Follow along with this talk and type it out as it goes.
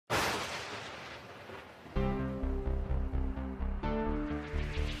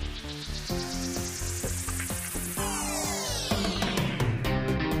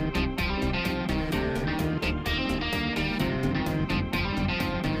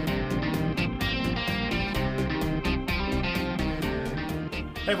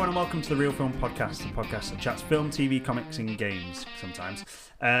Hey everyone and welcome to the Real Film Podcast, the podcast that chats film, TV, comics and games sometimes.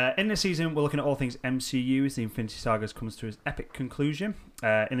 In this season we're looking at all things MCU as the Infinity Saga comes to its epic conclusion.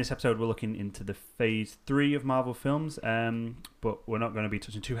 In this episode we're looking into the Phase 3 of Marvel films, but we're not going to be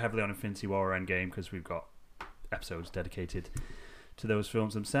touching too heavily on Infinity War or Endgame because we've got episodes dedicated to those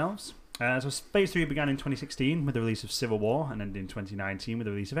films themselves. So Phase 3 began in 2016 with the release of Civil War and ended in 2019 with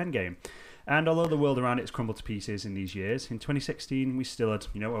the release of Endgame. And although the world around it has crumbled to pieces in these years, in 2016 we still had,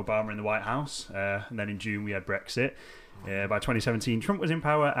 Obama in the White House, and then in June we had Brexit. By 2017 Trump was in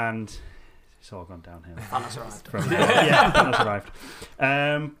power, and it's all gone downhill. Thanos arrived. Thanos arrived.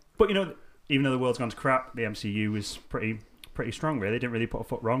 But even though the world's gone to crap, the MCU was pretty strong. Really, didn't really put a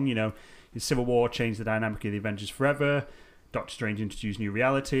foot wrong. His Civil War changed the dynamic of the Avengers forever. Doctor Strange introduced new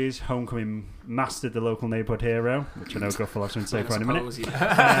realities. Homecoming mastered the local neighbourhood hero, which I know Guff will have something to say for in a minute.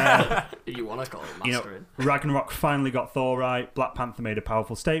 You want to call it mastering. Ragnarok finally got Thor right. Black Panther made a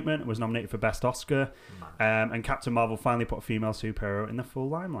powerful statement and was nominated for Best Oscar. And Captain Marvel finally put a female superhero in the full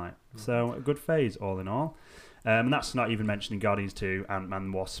limelight. So a good phase, all in all. And that's not even mentioning Guardians 2, Ant-Man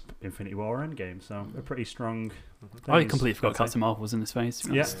and Wasp, Infinity War, Endgame. So a pretty strong... I completely forgot Captain Marvel was in this phase.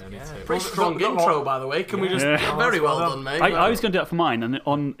 Yeah. Pretty strong intro, by the way. Can we just... Very well done, mate. I was going to do that for mine,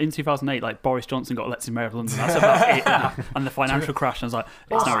 and in 2008, Boris Johnson got elected mayor of London. That's about it. And the financial crash, and I was like,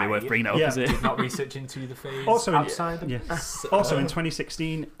 it's not really worth bringing it up, is it? Did not research into the phase also outside Also in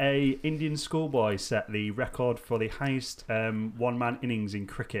 2016, a Indian schoolboy set the record for the highest one-man innings in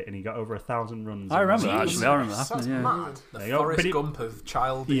cricket, and he got over 1,000 runs. I remember that, actually. I rember that. That's Yeah. mad. The Forrest Gump of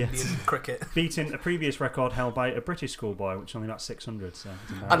child Indian cricket. Beating a previous record held by a British schoolboy, which only got 600. So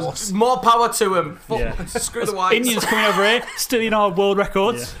and more power to him. Yeah. Screw the whites. Indians coming over here, stealing our world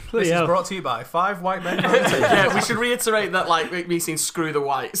records. This is brought to you by 5 white men. Yeah, we should reiterate that, like, me saying screw the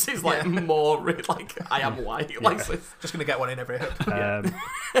whites is like more like I am white. Like, just gonna get one in every hip.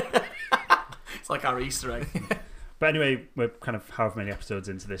 it's like our Easter egg. But anyway, we're kind of however many episodes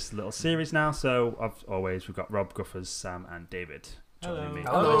into this little series now. So as always, we've got Rob, Guffers, Sam, and David joining me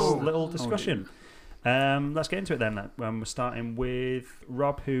for this little discussion. Let's get into it then. We're starting with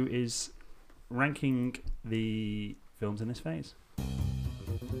Rob, who is ranking the films in this phase.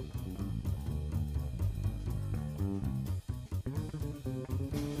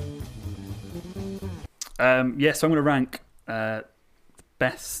 So I'm going to rank the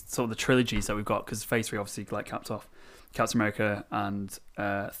best sort of the trilogies that we've got, because Phase 3 obviously capped off Captain America and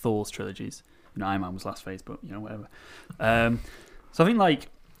Thor's trilogies. Iron Man was last phase, but whatever. So I think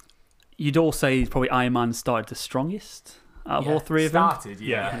you'd all say probably Iron Man started the strongest out of all three of them.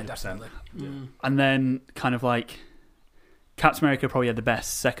 Yeah, definitely. Yeah. And then kind of Captain America probably had the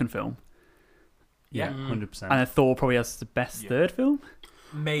best second film. Yeah, 100%. And then Thor probably has the best third film.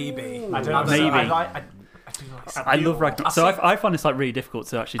 Maybe. I don't know. Maybe. I love Ragnarok. So I find this really difficult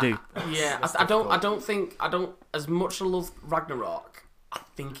to actually do. Yeah, I don't as much as I love Ragnarok. I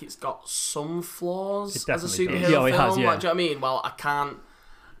think it's got some flaws as a superhero film. It has, yeah. Do you know what I mean? Well, I can't.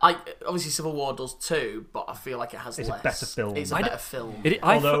 Obviously Civil War does too, but I feel like it has less. A better film. It's a better film.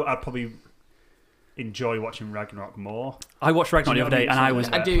 Although I'd probably enjoy watching Ragnarok more. I watched Ragnarok the other day, and I was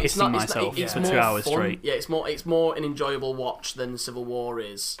pissing myself for 2 hours fun. straight. Yeah, it's more an enjoyable watch than Civil War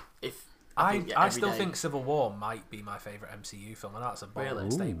is. I still think Civil War might be my favourite MCU film, and that's a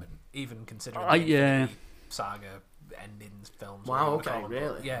bold statement, even considering the saga endings films. Wow, okay,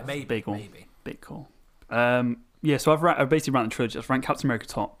 really? Yeah, maybe. Big call. So I've basically ranked the trilogy. I've ranked Captain America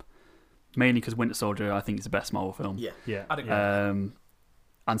top, mainly because Winter Soldier I think is the best Marvel film. Yeah. I'd agree.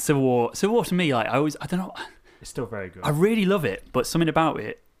 And Civil War to me, I don't know. It's still very good. I really love it, but something about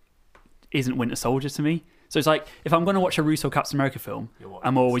it isn't Winter Soldier to me. So it's if I'm going to watch a Russo Captain America film,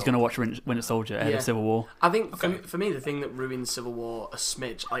 I'm always going to watch Winter Soldier ahead of Civil War. I think for me, the thing that ruins Civil War a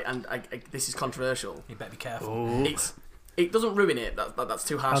smidge, and this is controversial. You better be careful. It doesn't ruin it. That's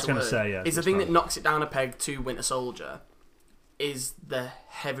too harsh. I was going to say, yeah. It's the thing that knocks it down a peg to Winter Soldier is the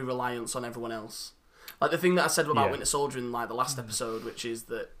heavy reliance on everyone else. The thing that I said about Winter Soldier in the last episode, which is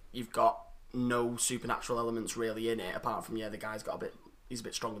that you've got no supernatural elements really in it, apart from the guy's he's a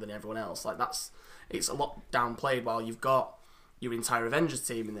bit stronger than everyone else. It's a lot downplayed while you've got your entire Avengers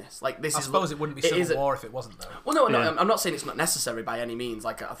team in this. I suppose it wouldn't be Civil War if it wasn't, though. Well, no, I'm not saying it's not necessary by any means.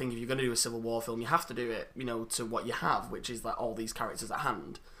 I think if you're going to do a Civil War film, you have to do it, to what you have, which is all these characters at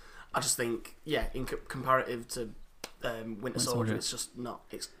hand. I just think, in comparative to Winter Soldier, it's just not.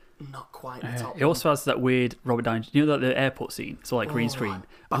 It's not quite the top. It also has that weird Robert Downey. The airport scene? It's all green screen.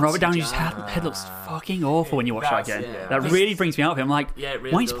 And Robert Downey's head looks fucking awful when you watch that again. Yeah. That really brings me out of it. I'm like,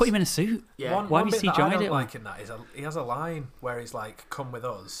 really why don't you put him in a suit? Yeah. Why have you CGI'd it? What I don't it? like in that is he has a line where he's like, "Come with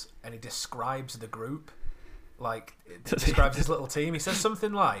us," and he describes the group like it describes his little team. He says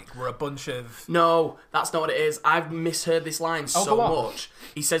something like, "We're a bunch of." No, that's not what it is. I've misheard this line so much.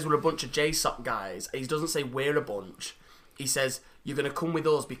 He says we're a bunch of JSOC guys. He doesn't say we're a bunch. He says you're going to come with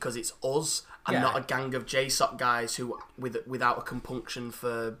us because it's us and not a gang of JSOC guys who without a compunction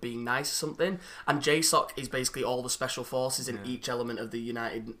for being nice or something. And JSOC is basically all the special forces in each element of the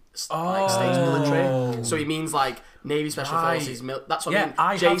United States military. So he means like Navy Special Forces. That's what I mean.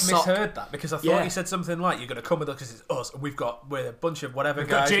 I have misheard that because I thought he said something like you're going to come with us because it's us and we're a bunch of whatever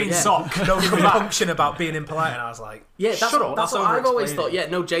guys. JSOC. No compunction about being impolite. And I was like, that's what I've always thought. Yeah,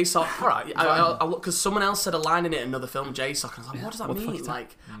 no, JSOC. All right. I look because someone else said a line in it in another film, JSOC, and I was like, what does that mean?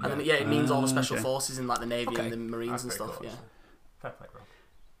 Like, and then it means all the special forces in like the Navy and the Marines and stuff. Cool, fair play,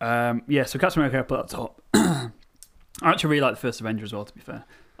 Rob. So Captain America I put up top. I actually really like the first Avenger as well. To be fair,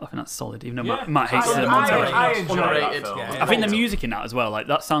 I think that's solid. Even though Matt hates the montage. I enjoy that film. I think the music in that as well. Like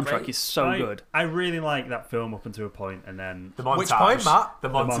that soundtrack is so good. I really like that film up until a point, and then the montage. Which point, Matt? The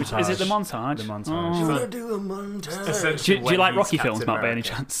montage. Is it the montage? The montage. You wanna do a montage? Do you like Rocky films, Matt, by any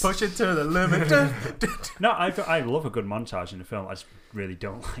chance? Push it to the limit. No, I love a good montage in a film. I just really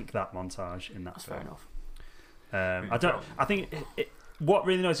don't like that montage in that film. Fair enough. I think what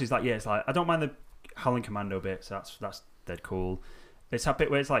really annoys me is like, it's like I don't mind the Howling Commando bits. That's dead cool. It's that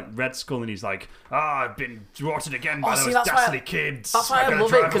bit where it's like Red Skull and he's like, I've been thwarted again by those dastardly kids. That's why I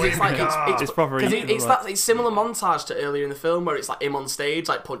love it because it's like it's similar montage to earlier in the film where it's like him on stage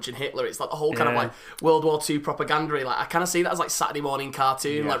like punching Hitler. It's like the whole kind of like World War II propaganda. Like I kind of see that as like Saturday morning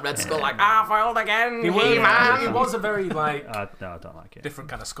cartoon, like Red Skull like failed again. It was a very like no, I don't like it. Different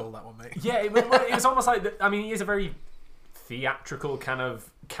kind of skull that one, mate. Yeah, it was almost like I mean, he is a very theatrical kind of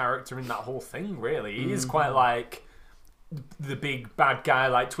character in that whole thing. Really, he is quite like the big bad guy,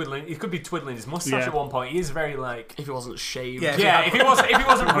 like twiddling. He could be twiddling his mustache at one point. He is very like if he wasn't shaved. Yeah, if he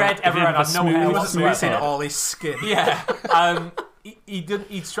wasn't red, everyone had no hair. He wasn't missing all his skin. Yeah.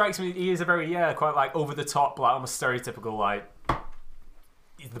 He strikes me. He is a very quite like over the top, like almost stereotypical like.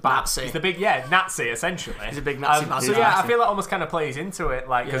 He's the Nazi. He's the big Nazi essentially. He's a big Nazi. So I feel that almost kind of plays into it,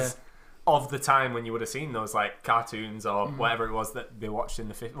 like because. Of the time when you would have seen those like cartoons or whatever it was that they watched in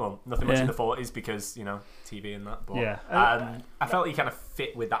the nothing much in the 40s because TV and that. But, I felt he kind of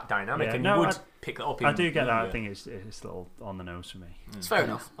fit with that dynamic, and you would pick that up. I do get that. I think it's a little on the nose for me. It's fair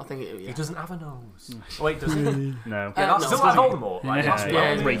enough. I think he doesn't have a nose. Wait, does he? No. That's still like Voldemort.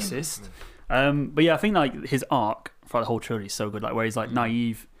 Racist. But I think like his arc for the whole trilogy is so good. Like where he's like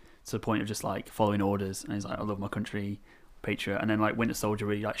naive to the point of just like following orders, and he's like, I love my country. Patriot, and then like Winter Soldier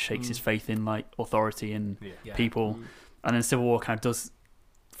really like shakes his faith in like authority and people, and then Civil War kind of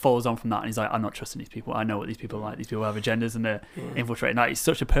follows on from that, and he's like, I'm not trusting these people. I know what these people are like. These people have agendas and they're infiltrating. Like, it's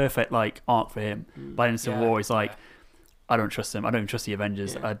such a perfect like arc for him. But in Civil War, he's like, I don't trust them. I don't even trust the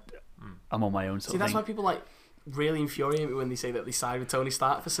Avengers. I'm on my own. See, that's why people like really infuriate me when they say that they side with Tony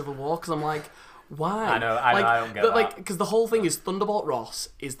Stark for Civil War, because I'm like. Why? I know, I don't get that. Like, because the whole thing is Thunderbolt Ross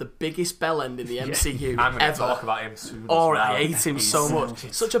is the biggest bell end in the MCU I'm ever. Talk about him soon. I hate him so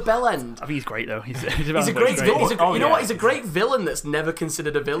much. Such a bell end. I think he's great though. He's a great villain. You know what? He's a great villain that's never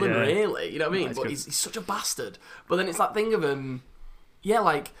considered a villain, really. You know what I mean? But he's such a bastard. But then it's that thing of him.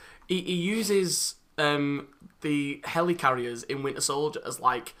 Like he uses the helicarriers in Winter Soldier as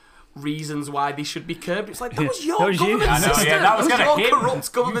like. Reasons why they should be curbed. It's like that was your government system. That was your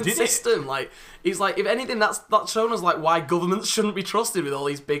corrupt government system. Like it's like if anything, that's shown us like why governments shouldn't be trusted with all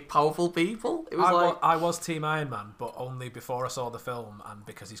these big powerful people. It was I was Team Iron Man, but only before I saw the film and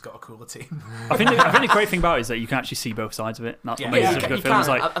because he's got a cooler team. I think the great thing about it is that you can actually see both sides of it. That's what makes it such a good film.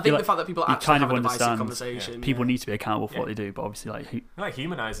 Like, I think the fact that people actually have a divisive conversation. People need to be accountable for what they do, but obviously like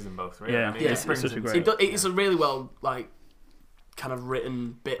humanises them both. Really. Yeah, it's a really well like. Kind of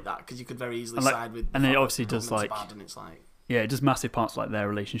written bit that because you could very easily side with, and it obviously does like, bad and it's like it does massive parts like their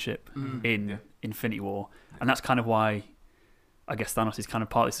relationship in Infinity War, and that's kind of why I guess Thanos is kind of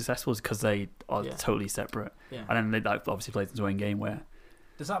partly successful is because they are totally separate, and then they like, obviously plays into Endgame where.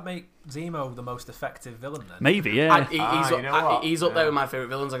 Does that make Zemo the most effective villain then? Maybe, he's up there with my favourite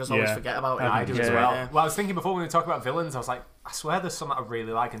villains. I just always forget about him. I do as well. Well, I was thinking before when we talk about villains, I was like, I swear there's some that I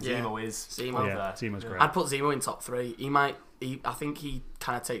really like, and Zemo is Zemo. Zemo's great. I'd put Zemo in top 3. I think he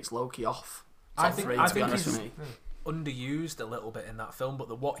kind of takes Loki off. I think he's underused a little bit in that film,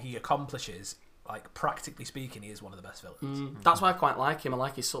 but what he accomplishes, like practically speaking, he is one of the best villains. That's why I quite like him. I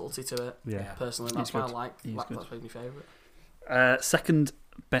like his subtlety to it. Personally, that's why I like. That's my favourite. Second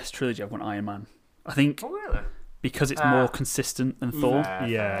best trilogy, I've gone Iron Man. I think because it's more consistent than Thor.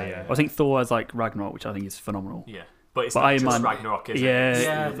 I think Thor has like Ragnarok, which I think is phenomenal. But it's not Iron just Man, Ragnarok, is it?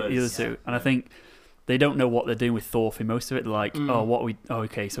 The other two. And I think they don't know what they're doing with Thor for most of it. They're like,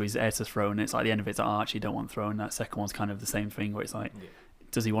 okay, so he's heir to the throne. And it's like the end of it's like, I actually don't want the throne. That second one's kind of the same thing where it's like,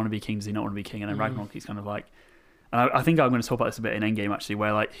 does he want to be king? Does he not want to be king? And then Ragnarok, he's kind of like, and I think I'm going to talk about this a bit in Endgame actually,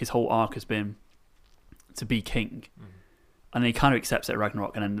 where like his whole arc has been to be king, and then he kind of accepts it at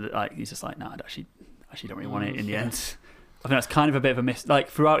Ragnarok, and then like he's just like, nah, I actually don't really want it in the end. I think that's kind of a bit of a miss. Like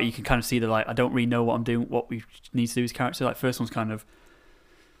throughout it, you can kind of see that like I don't really know what I'm doing, what we need to do as character. Like first one's kind of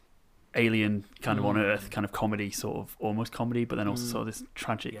alien, kind of on Earth, kind of comedy, sort of almost comedy, but then also sort of this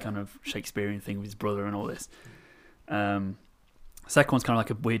tragic kind of Shakespearean thing with his brother and all this. Second one's kind of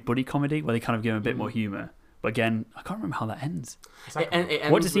like a weird buddy comedy where they kind of give him a bit more humour. But again, I can't remember how that ends.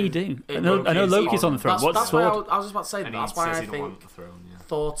 What does he do? I know Loki's on the throne. That's why I was just about to say that's why I think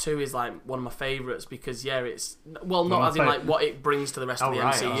Thor 2 is like one of my favourites because it's not as in like what it brings to the rest of the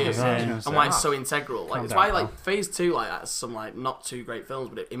MCU and why it's so integral. Like it's why like Phase 2 like has some like not too great films,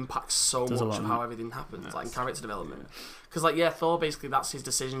 but it impacts so much of how everything happens, like in character development. Because like Thor basically that's his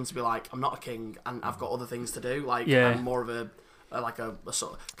decision to be like, I'm not a king and I've got other things to do. Like I'm more of a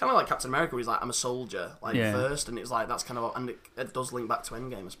sort of, kind of like Captain America, where he's like, I'm a soldier, first, and it's like that's kind of, and it does link back to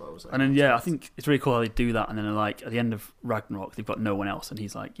Endgame, I suppose. And then I think it's really cool how they do that, and then like at the end of Ragnarok, they've got no one else, and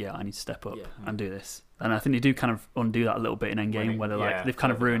he's like, I need to step up and do this. And I think they do kind of undo that a little bit in Endgame, where they're like they've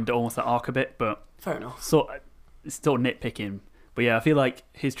kind of ruined almost that arc a bit, but fair enough. So it's still nitpicking, but I feel like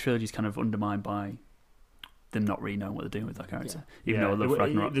his trilogy's kind of undermined by them not really knowing what they're doing with that character. Even though I love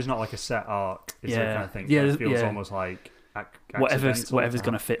Ragnarok, there's not like a set arc. It's that kind of thing. It feels almost like. Whatever's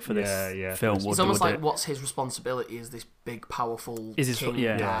going to fit for this film. It's almost like what's his responsibility is this big, powerful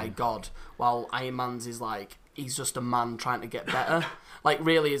guy, God. While Iron Man's is like he's just a man trying to get better. Like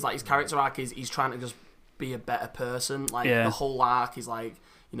really, is like his character arc is he's trying to just be a better person. Like the whole arc is like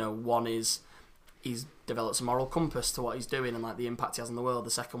one is he's developed a moral compass to what he's doing and like the impact he has on the world.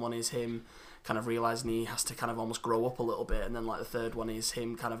 The second one is him kind of realising he has to kind of almost grow up a little bit, and then like the third one is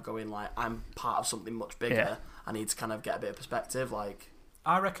him kind of going like I'm part of something much bigger. I need to kind of get a bit of perspective. Like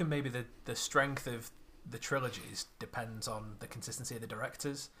I reckon maybe the strength of the trilogies depends on the consistency of the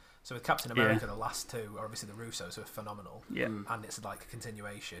directors. So with Captain America, the last two are obviously the Russos, who are phenomenal, and it's like a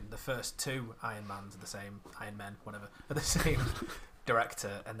continuation. The first two Iron Men, whatever, are the same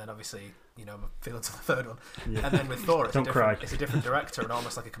director, and then obviously I'm feeling to the third one, and then with Thor, it's a different director and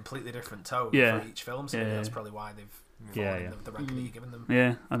almost like a completely different tone for each film. So that's probably why they've fallen the ranking that you've given them.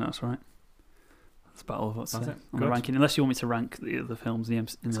 Yeah, I know that's right. That's about all of what's on the ranking. Unless you want me to rank the other films in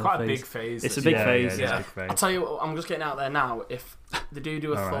it's quite a big phase. It's a big phase. I'll tell you what, I'm just getting out there now. If they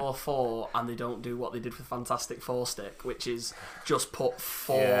do a Thor 4 and they don't do what they did with Fantastic Four stick, which is just put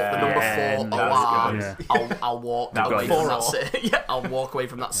the number 4 OR, I'll walk away from that. I'll walk away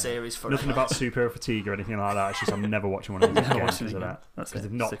from that series forever. Nothing about superhero fatigue or anything like that. It's just I'm never watching one of these again because of that. Because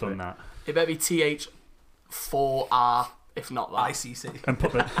they've not done that. It better be TH4R. If not that, ICC, and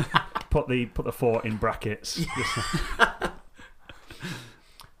put the 4 in brackets.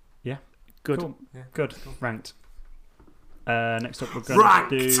 Good, cool. Good. Ranked. Next up, we're going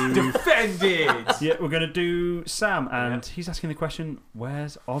to do defended. We're going to do Sam, and he's asking the question: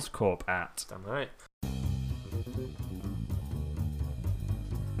 where's Oscorp at? Damn right.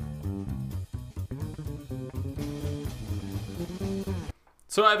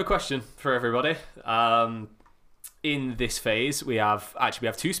 So I have a question for everybody. In this phase, we have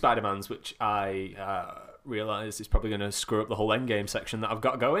two Spider-Mans, which I realise is probably going to screw up the whole Endgame section that I've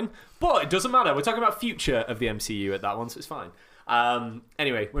got going. But it doesn't matter. We're talking about future of the MCU at that one, so it's fine.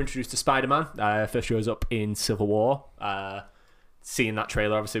 Anyway, we're introduced to Spider-Man. First shows up in Civil War. Seeing that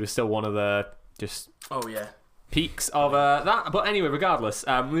trailer, obviously, was still one of the peaks of that. But anyway, regardless,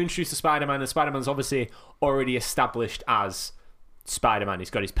 we're introduced to Spider-Man, and Spider-Man's obviously already established as Spider-Man. He's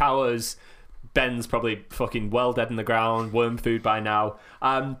got his powers. Ben's probably fucking well dead in the ground, worm food by now.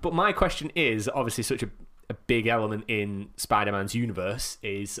 But my question is, obviously such a big element in Spider-Man's universe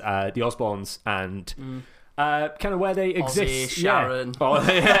is the Osborns and kind of where they exist. Ozzy, Sharon.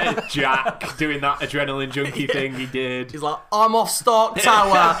 Jack doing that adrenaline junkie thing he did. He's like, I'm off Stark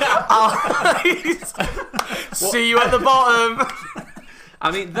Tower. See you at the bottom. I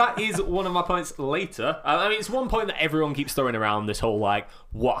mean, that is one of my points later. I mean, it's one point that everyone keeps throwing around, this whole, like,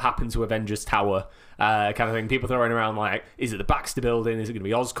 what happened to Avengers Tower kind of thing. People throwing around, like, is it the Baxter Building? Is it going to be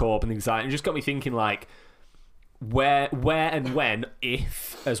Oscorp? And things like that. And it just got me thinking, like, where and when,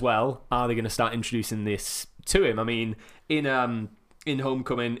 if, as well, are they going to start introducing this to him? I mean, in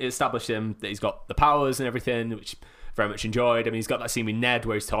Homecoming, it established him that he's got the powers and everything, which very much enjoyed. I mean, he's got that scene with Ned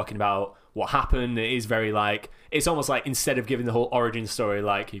where he's talking about what happened. It is very like, it's almost like instead of giving the whole origin story,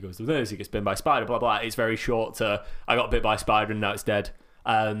 like he goes to this, he gets bitten by a spider, blah blah, it's very short to I got bit by a spider and now it's dead.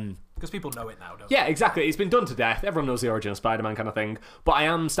 Because people know it now, don't Yeah, exactly. It's been done to death. Everyone knows the origin of Spider-Man kind of thing. But I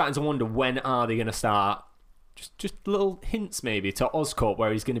am starting to wonder, when are they going to start just little hints maybe to Oscorp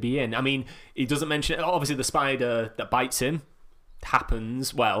where he's going to be in? I mean, he doesn't mention... Obviously, the spider that bites him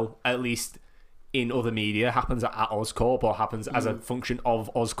happens, well, at least in other media, happens at Oscorp, or happens as a function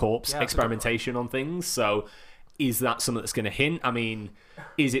of Oscorp's experimentation on things. So is that something that's going to hint? I mean,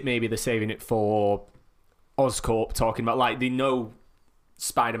 is it maybe they're saving it for Oscorp talking about... Like, they know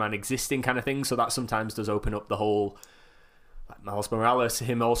Spider-Man existing kind of thing, so that sometimes does open up the whole... Like Miles Morales,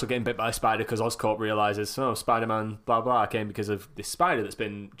 him also getting bit by a spider because Oscorp realises, Spider-Man, blah, blah, came because of this spider that's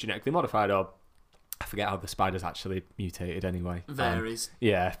been genetically modified, or I forget how the spider's actually mutated anyway. Varies.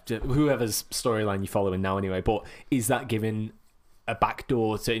 Yeah, whoever's storyline you're following now anyway, but is that giving a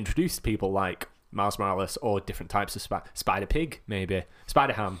backdoor to introduce people like Miles Morales or different types of Spider-Pig, maybe?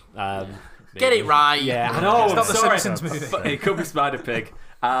 Spider-Ham. Get it right. Yeah, I know. It's not the Simpsons movie. It could be Spider-Pig.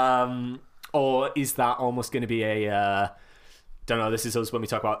 Or is that almost going to be a... don't know, this is us when we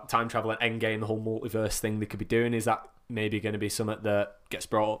talk about time travel and Endgame, the whole multiverse thing they could be doing. Is that maybe going to be something that gets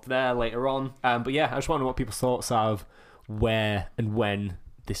brought up there later on? But yeah, I just wonder what people's thoughts are of where and when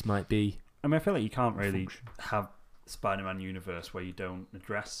this might be. I mean, I feel like you can't really have Spider-Man universe where you don't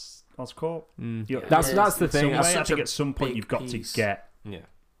address Oscorp. That's the thing. I think at some point you've got piece. to get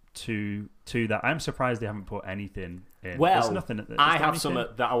to that. I'm surprised they haven't put anything in. Well, there's nothing. I have something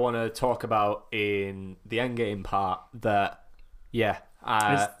that I want to talk about in the Endgame part that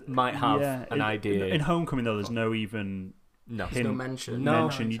might have an idea. In Homecoming, though, there's no even There's no mention.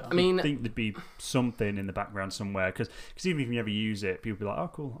 You'd think there'd be something in the background somewhere, because even if you never use it, people would be like, oh,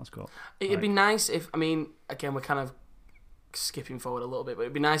 cool, that's cool. It'd be nice if, I mean, again, we're kind of skipping forward a little bit, but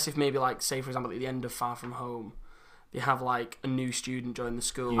it'd be nice if maybe, like, say, for example, at the end of Far From Home, they have, like, a new student join the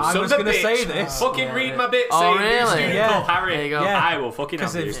school. I was going to say this. Fucking read my bit. Oh, saying really? New student called Harry. There you go. I will fucking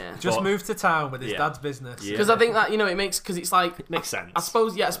have Because you. just moved to town with his dad's business. Because I think that, it makes, because it's like... It makes sense. I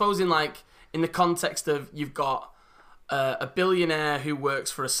suppose in, like, in the context of you've got a billionaire who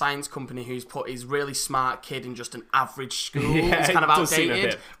works for a science company who's put his really smart kid in just an average school. It's kind of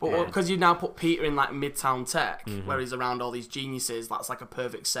outdated. But because you now put Peter in like Midtown Tech, where he's around all these geniuses, that's like a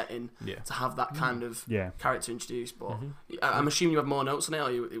perfect setting to have that kind of character introduced. But I'm assuming you have more notes on it,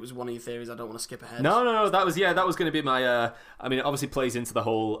 or it was one of your theories. I don't want to skip ahead. No. That was going to be my. I mean, it obviously plays into the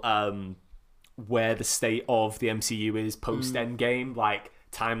whole where the state of the MCU is post Endgame, like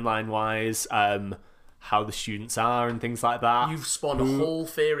timeline wise. How the students are and things like that. You've spawned a whole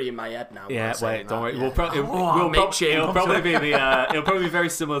theory in my head now. Yeah, wait, don't worry. Yeah. It'll probably be very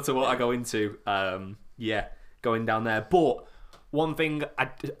similar to what I go into. Going down there. But one thing, I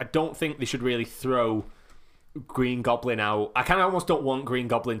don't think they should really throw Green Goblin out. I kind of almost don't want Green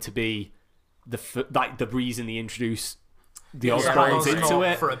Goblin to be the reason they introduce the Osborns into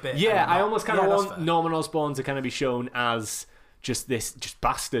it. For a bit. Yeah, I almost kind of want Norman Osborn to kind of be shown as just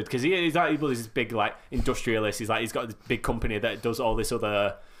bastard, because he's this big like industrialist. He's got this big company that does all this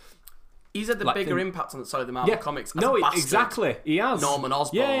other. He's had the bigger impact on the Marvel comics. As a bastard, exactly. He has Norman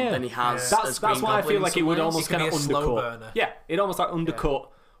Osborn than he has. That's why I feel like it would almost kind of undercut. Yeah, it almost like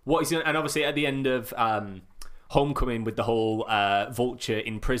undercut what he's doing. And obviously at the end of Homecoming, with the whole Vulture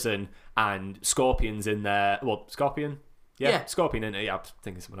in prison and Scorpion's in there. Well, Scorpion. Yeah, Scorpion in it. Yeah, I'm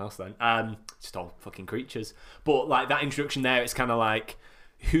thinking someone else then. Just all fucking creatures. But like that introduction there, it's kind of like,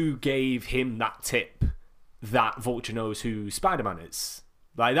 who gave him that tip that Vulture knows who Spider-Man is?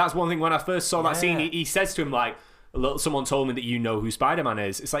 Like, that's one thing. When I first saw that scene, he says to him like, someone told me that you know who Spider-Man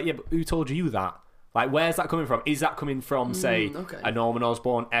is. It's like, yeah, but who told you that? Like, where's that coming from? Is that coming from, say, a Norman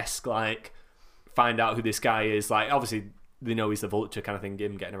Osborn-esque, like, find out who this guy is? Like, obviously they know he's the Vulture kind of thing,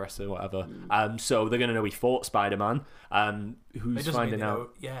 him getting arrested or whatever. So they're going to know he fought Spider-Man. Who's finding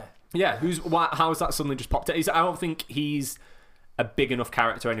out? How has that suddenly just popped out? I don't think he's a big enough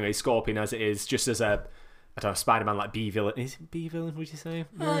character anyway, Scorpion as it is, just as a, I don't know, Spider-Man like B-villain. Is it B-villain, would you say?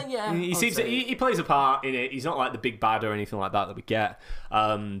 He plays a part in it. He's not like the big bad or anything like that we get.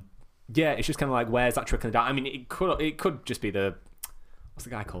 It's just kind of like, where's that trickling down? I mean, it could just be what's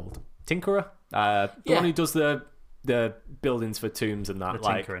the guy called? Tinkerer? The one who does the buildings for tombs and that. The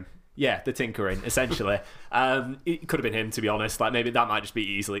tinkering. Yeah, the tinkering, essentially. It could have been him, to be honest. Like, maybe that might just be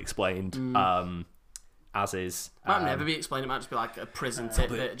easily explained, as is. Might never be explained. It might just be like a prison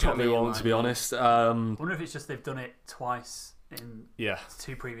tidbit. Probably won't, to be honest. I wonder if it's just they've done it twice in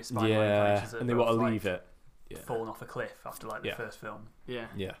two previous Spider-Man franchises. And they want to leave it. Fallen off a cliff after like the first film. Yeah.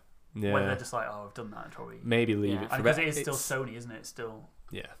 Whether they're just like, oh, I've done that, and probably maybe leave it. Because it is still Sony, isn't it? It's still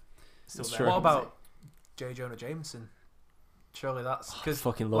still there. What about J. Jonah Jameson? Surely that's because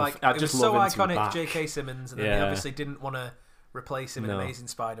fucking love. it was so iconic, J.K. Simmons, and then they obviously didn't want to replace him in Amazing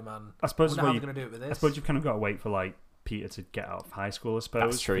Spider-Man. I suppose how are they going to do it with this? I suppose you've kind of got to wait for like Peter to get out of high school, I suppose.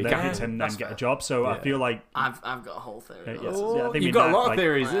 That's true. And then get a job. So I feel like I've got a whole theory. I think you've got a lot of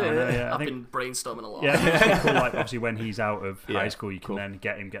theories. I've been brainstorming a lot. Yeah, it's cool, like obviously when he's out of high school, you can then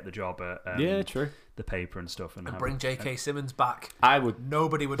get the job at true. the paper and stuff, and bring J.K. Simmons back.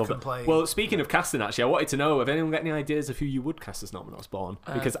 Nobody would complain. Well, speaking of casting, actually, I wanted to know if anyone got any ideas of who you would cast as Norman Osborn,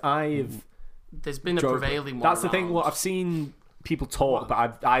 because there's been a prevailing one. That's the thing. Well, I've seen people talk,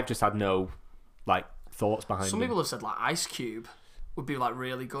 but I've just had no thoughts behind. Some people have said like Ice Cube would be like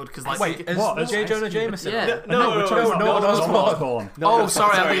really good because like wait, is J. Jonah Jameson? Yeah. No, Osborn. Oh,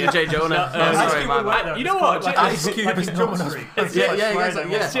 sorry, I'm thinking of J. Jonah. Sorry, my bad. You know what? Ice Cube is Norman Osborn.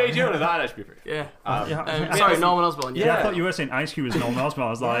 Yeah. J. Jonah, that'd actually be pretty. Yeah. Sorry, Norman Osborn. Yeah, I thought you were saying Ice Cube was Norman Osborn. I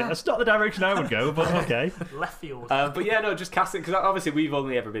was like, that's not the direction I would go, but okay. Left field. But yeah, no, just casting, because obviously we've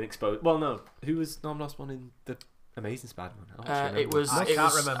only ever been exposed. Well, no, who was Norman Osborn in the Amazing Spider-Man? I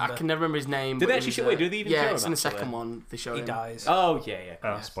can't remember. I can never remember his name. Did they actually show? Do they even show him? Yeah, it's in the second one. They show him. He dies. Oh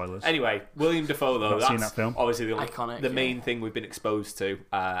yeah. Spoilers. Anyway, William Dafoe though. Not seen that film. Obviously the main thing we've been exposed to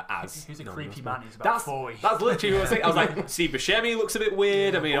as. He's a creepy man. He's about 40. That's literally what I was thinking. I was like, Steve Buscemi looks a bit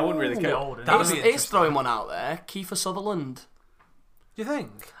weird. I mean, I wouldn't really care. He's throwing one out there. Kiefer Sutherland. Do you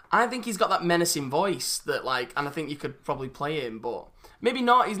think? I think he's got that menacing voice that and I think you could probably play him, but. Maybe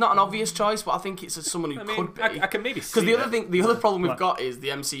not. He's not an obvious choice, but I think it's someone who could be. I can maybe see. Because the other problem we've got is the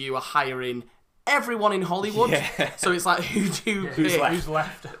MCU are hiring everyone in Hollywood. Yeah. So it's like, who's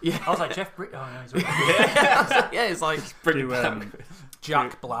left? Yeah. I was like Jeff Bridges. Oh no, he's yeah, it's like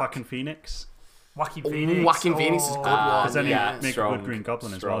Jack Black, Joaquin Phoenix. Joaquin Phoenix. Joaquin Phoenix is a good one. Because then he'd make a good Green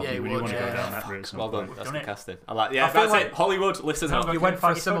Goblin as well. Yeah, you really want to go down that route. Well done. That's the casting. I like. Yeah, that's it. Hollywood, listen up. You went for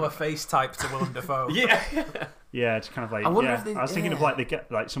a similar face type to Willem Dafoe. Yeah, it's kind of like. I was thinking of they get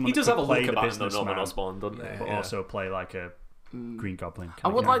someone. He does have a play look the about business Norman Osborn, doesn't he? But also play like a Green Goblin. I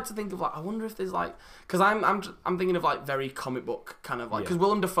would like to think of I wonder if there's because I'm thinking of very comic book kind of because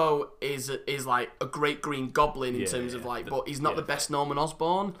Willem Dafoe is like a great Green Goblin in terms of but he's not the best Norman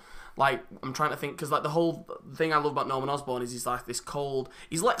Osborn. I'm trying to think because the whole thing I love about Norman Osborn is he's like this cold.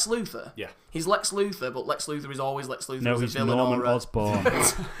 He's Lex Luthor. Yeah. He's Lex Luthor, but Lex Luthor is always Lex Luthor. No, as he's a villain Norman Osborn.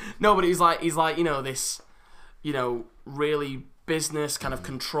 No, but he's like this, really business kind of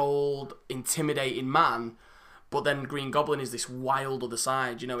controlled, intimidating man. But then Green Goblin is this wild other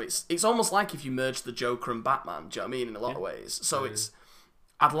side. It's almost like if you merged the Joker and Batman. Do you know what I mean? In a lot of ways. So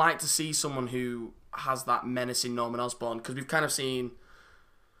I'd like to see someone who has that menacing Norman Osborn because we've kind of seen.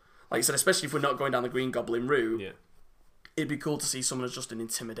 Like you said, especially if we're not going down the Green Goblin route, it'd be cool to see someone as just an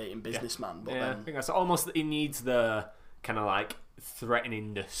intimidating businessman. But I think that's almost he needs the kind of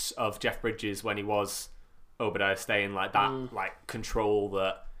threateningness of Jeff Bridges when he was Obadiah Stane, like that, control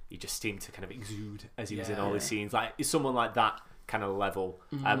that he just seemed to kind of exude as he was in all his scenes. Like, is someone like that kind of level?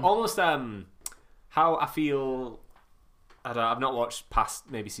 Almost how I feel. I've not watched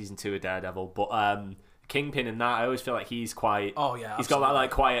past maybe season 2 of Daredevil, but. Kingpin and that, I always feel like he's quite. Oh yeah, he's got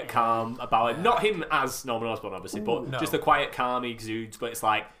that quiet calm about him. Not him as Norman Osborn, obviously, but just the quiet calm he exudes. But it's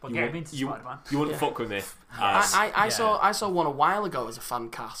like you wouldn't fuck with me. I saw one a while ago as a fan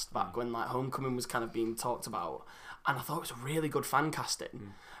cast back when Homecoming was kind of being talked about, and I thought it was a really good fan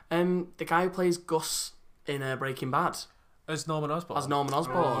casting. The guy who plays Gus in Breaking Bad. As Norman Osborn. He'd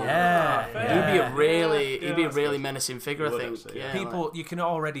be a really menacing figure, I think. Actually, yeah. You can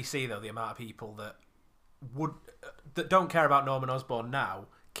already see though the amount of people that don't care about Norman Osborn now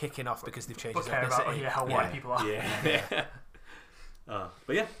kicking off because they've changed his ethnicity. How white people are.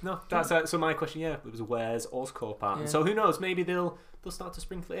 But yeah, no, that's so my question. Yeah, it was where's Oscorp at? And so who knows? Maybe they'll start to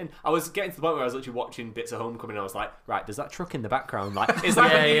sprinkle it in. I was getting to the point where I was literally watching bits of Homecoming, and I was like, right, there's that truck in the background. It's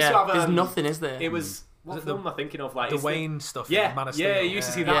like when you used to have, there's nothing, is there? It was. What film am I thinking of? The Wayne stuff. Yeah, Man of Steel. You used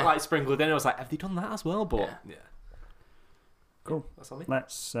to see that sprinkled in. I was like, have they done that as well? But cool.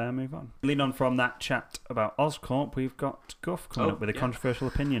 Let's move on. Leading on from that chat about Oscorp, we've got Guff coming up with a controversial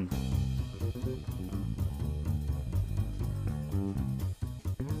opinion.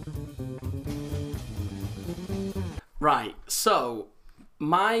 Right. So,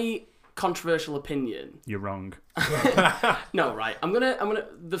 my controversial opinion. You're wrong. No, right. I'm gonna.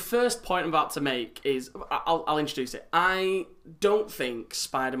 The first point I'm about to make is I'll introduce it. I don't think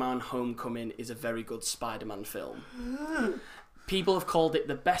Spider-Man: Homecoming is a very good Spider-Man film. People have called it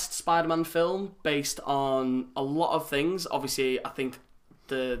the best Spider-Man film based on a lot of things. Obviously, I think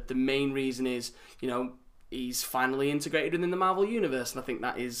the main reason is, he's finally integrated within the Marvel Universe, and I think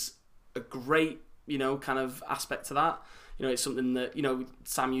that is a great, kind of aspect to that. It's something that,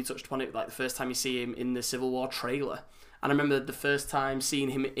 Sam, you touched upon it, like the first time you see him in the Civil War trailer. And I remember the first time seeing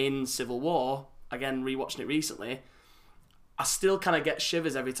him in Civil War, again, rewatching it recently, I still kind of get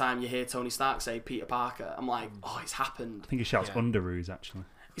shivers every time you hear Tony Stark say Peter Parker. I'm like, oh, it's happened. I think he shouts Underoos, actually.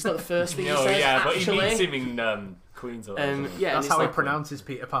 It's not the first thing he says, but actually. he meets him in Queens. That's how he pronounces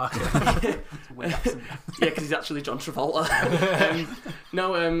Peter Parker. Yeah, because he's actually John Travolta.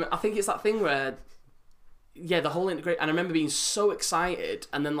 I think it's that thing where, the whole integrate. And I remember being so excited,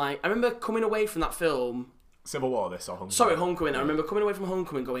 and then I remember coming away from that film. Civil War, this or Homecoming? Sorry, Homecoming. I remember coming away from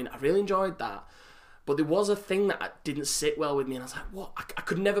Homecoming going, I really enjoyed that, but there was a thing that didn't sit well with me, and I was like, what? I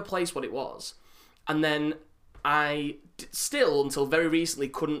could never place what it was, and then I still, until very recently,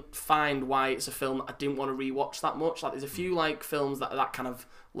 couldn't find why it's a film that I didn't want to rewatch that much. There's a few films that are that kind of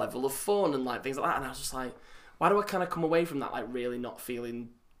level of fun and things like that, and I was just like, why do I kind of come away from that really not feeling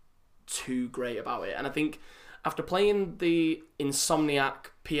too great about it? And I think after playing the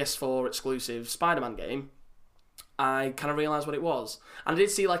Insomniac PS4 exclusive Spider-Man game, I kind of realised what it was. And I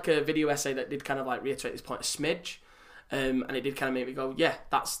did see a video essay that did kind of reiterate this point a smidge, and it did kind of make me go, yeah,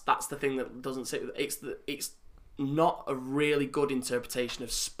 that's the thing that doesn't sit with it. It's not a really good interpretation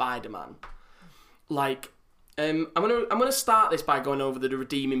of Spider-Man. I'm gonna start this by going over the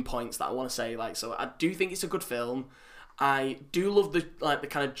redeeming points that I want to say. So I do think it's a good film. I do love the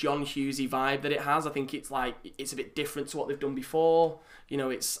kind of John Hughesy vibe that it has. I think it's it's a bit different to what they've done before.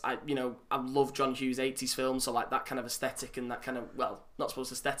 I love John Hughes 80s films, so that kind of aesthetic and that kind of, well, not supposed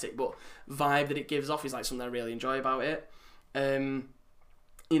to aesthetic, but vibe that it gives off is something I really enjoy about it.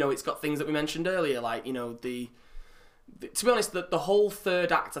 It's got things that we mentioned earlier, to be honest, the whole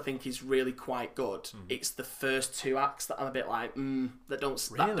third act I think is really quite good. It's the first two acts that I'm a bit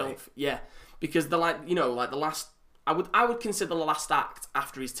because the the last, I would consider the last act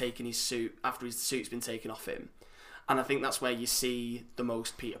after his suit's been taken off him, and I think that's where you see the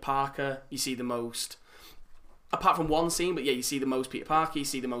most Peter Parker. You see the most, apart from one scene, but you see the most Peter Parker. You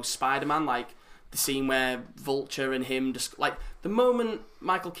see the most Spider-Man, the scene where Vulture and him just the moment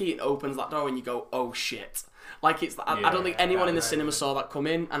Michael Keaton opens that door and you go, oh shit. I don't think anyone in the cinema saw that come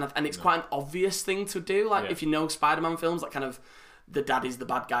in, and it's quite an obvious thing to do. If you know Spider-Man films, kind of the dad is the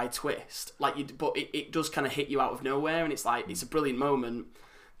bad guy twist. But it does kind of hit you out of nowhere, and it's it's a brilliant moment.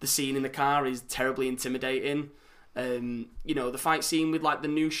 The scene in the car is terribly intimidating. The fight scene with the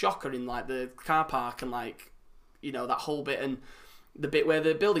new Shocker in the car park and that whole bit, and the bit where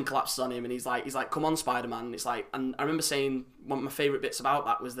the building collapses on him and he's like come on Spider-Man, and it's and I remember saying one of my favourite bits about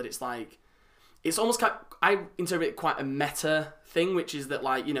that was that it's almost I interpret it quite a meta thing, which is that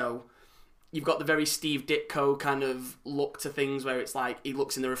you've got the very Steve Ditko kind of look to things where it's he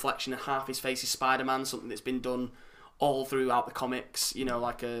looks in the reflection and half his face is Spider-Man, something that's been done all throughout the comics, a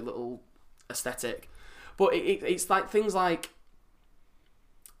little aesthetic. But it's things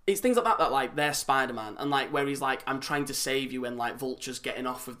it's things like that they're Spider-Man, and where he's I'm trying to save you when Vulture's getting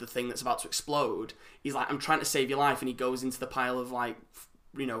off of the thing that's about to explode. He's I'm trying to save your life, and he goes into the pile of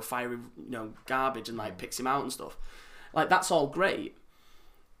fiery garbage and picks him out and stuff. That's all great,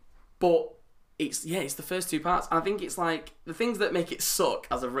 but it's the first two parts, and I think it's the things that make it suck,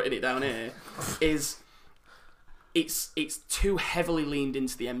 as I've written it down here, is it's too heavily leaned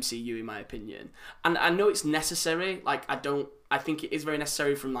into the MCU in my opinion, and I know it's necessary. I think it is very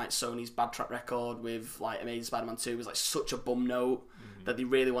necessary from Sony's bad track record with Amazing Spider-Man 2 was such a bum note that they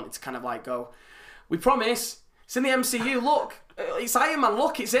really wanted to kind of go, we promise it's in the MCU, look, it's Iron Man,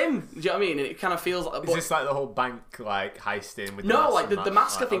 look, it's him. Do you know what I mean? And it kind of feels is this the whole bank heisting with the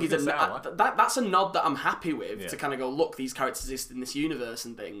mask I think is that's a nod that I'm happy with, to kind of go, look, these characters exist in this universe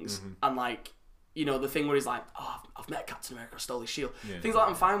and things, and the thing where he's oh, I've met Captain America, I stole his shield, things like that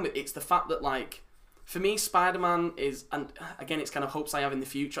I'm fine with. It's the fact that for me, Spider-Man is, and again, it's kind of hopes I have in the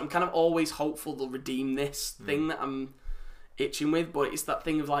future. I'm kind of always hopeful they'll redeem this thing that I'm itching with, but it's that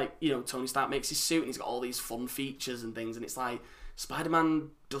thing of Tony Stark makes his suit and he's got all these fun features and things, and it's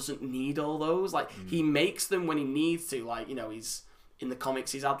Spider-Man doesn't need all those. He makes them when he needs to. He's in the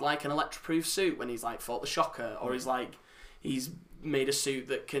comics, he's had an electroproof suit when he's fought the Shocker, or he's made a suit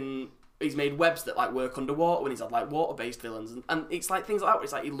that can. He's made webs that work underwater when he's had water-based villains, and it's things like that where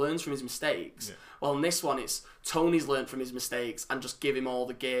it's he learns from his mistakes. Yeah. Well, in this one, it's Tony's learned from his mistakes and just give him all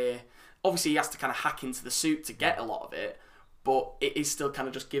the gear. Obviously, he has to kind of hack into the suit to get a lot of it, but it is still kind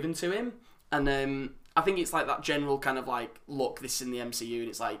of just given to him. And I think it's that general kind of look, this is in the MCU, and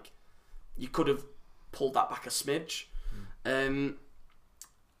it's you could have pulled that back a smidge. I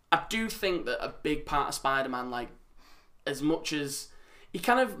do think that a big part of Spider-Man, as much as he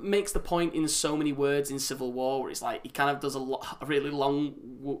kind of makes the point in so many words in Civil War, where it's he kind of does a really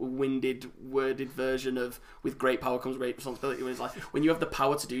long-winded, worded version of "with great power comes great responsibility." Where it's when you have the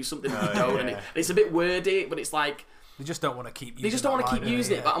power to do something, you don't, and it's a bit wordy, but it's they just don't want to keep. They just don't want to keep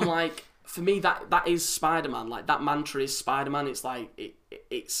using it. But I'm for me, that is Spider-Man. Like, that mantra is Spider-Man. It's like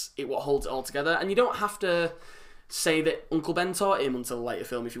it's what holds it all together. And you don't have to say that Uncle Ben taught him until a later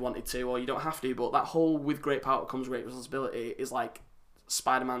film if you wanted to, or you don't have to. But that whole "with great power comes great responsibility" is like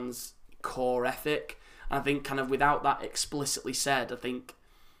Spider-Man's core ethic. And I think kind of without that explicitly said, I think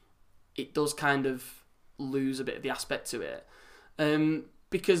it does kind of lose a bit of the aspect to it.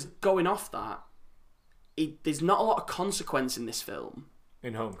 Because going off that, there's not a lot of consequence in this film.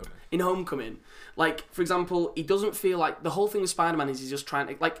 In Homecoming. Like, for example, he doesn't feel like... The whole thing with Spider-Man is he's just trying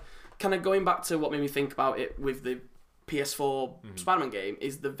to... Like, kind of going back to what made me think about it with the PS4 Spider-Man game,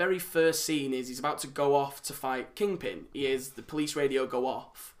 is the very first scene is he's about to go off to fight Kingpin. He hears the police radio go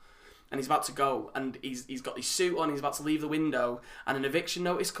off, and he's about to go, and he's got his suit on, he's about to leave the window, and an eviction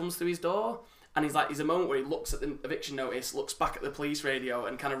notice comes through his door, and there's a moment where he looks at the eviction notice, looks back at the police radio,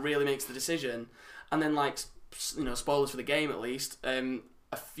 and kind of really makes the decision, and then, like, you know, spoilers for the game at least,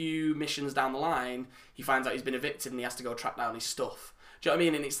 a few missions down the line, he finds out he's been evicted and he has to go track down his stuff. Do you know what I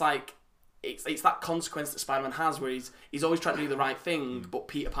mean? And it's like, it's that consequence that Spider-Man has where he's always trying to do the right thing, but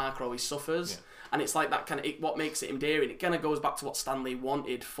Peter Parker always suffers. Yeah. And it's like that kind of, what makes it endearing. It kind of goes back to what Stan Lee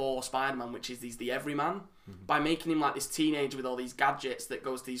wanted for Spider-Man, which is he's the everyman. By making him like this teenager with all these gadgets that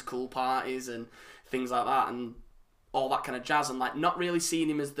goes to these cool parties and things like that and all that kind of jazz, and like not really seeing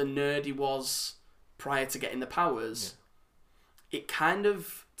him as the nerd he was prior to getting the powers. Yeah. It kind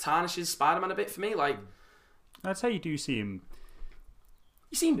of tarnishes Spider-Man a bit for me. Like, I'd say you do see him.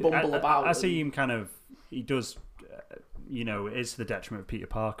 You see him bumble about. I see him kind of. He does. You know, it's to the detriment of Peter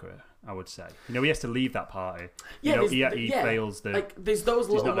Parker, I would say. You know, he has to leave that party. Yeah, you know, he fails the. Like, there's those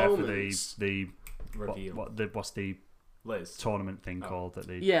little moments. He's not there for the reveal. What's the Liz tournament thing called? That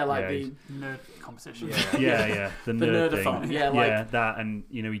the nerd competition. Yeah, the nerd thing. Yeah, that, and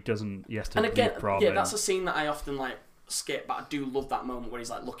you know, he doesn't. He has to. And again, leave that's a scene that I often like skip, but I do love that moment where he's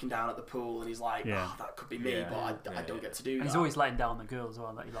like looking down at the pool and he's like, oh, that could be me, but I don't get to do that. And he's always letting down the girl as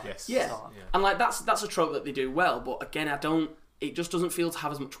well. That he likes. And like that's a trope that they do well, but again, it just doesn't feel to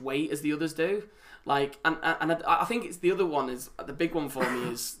have as much weight as the others do. Like, and I think it's the other one is the big one for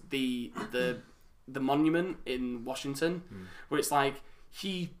me is the monument in Washington, where it's like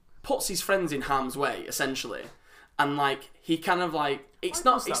he puts his friends in harm's way essentially, and like he kind of like it's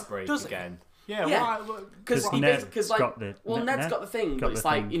not that break does again. Because Ned's got the thing, but it's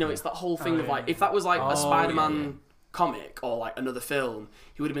like, you know, it's that whole thing of like, if that was like a Spider-Man comic or like another film,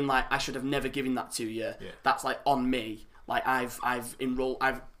 he would have been like, I should have never given that to you. Yeah. That's like on me. Like I've you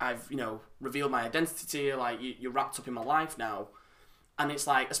know, revealed my identity to you. Like you're wrapped up in my life now. And it's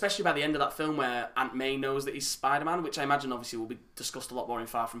like, especially by the end of that film where Aunt May knows that he's Spider-Man, which I imagine obviously will be discussed a lot more in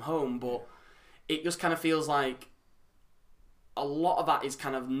Far From Home, but it just kind of feels like a lot of that is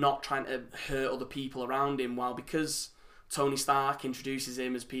kind of not trying to hurt other people around him, while because Tony Stark introduces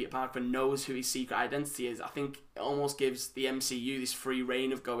him as Peter Parker and knows who his secret identity is, I think it almost gives the MCU this free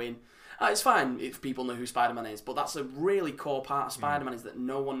reign of going, it's fine if people know who Spider-Man is, but that's a really core part of Spider-Man is that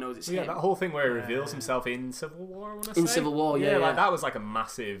no one knows it's him. Yeah, that whole thing where he reveals himself in Civil War, I want to say. In Civil War, like that was like a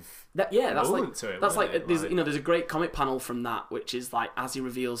massive moment to it. That's like there's you know, there's a great comic panel from that, which is like as he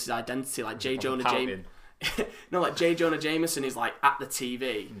reveals his identity, like J. Jonah Jameson. No, like J. Jonah Jameson is like at the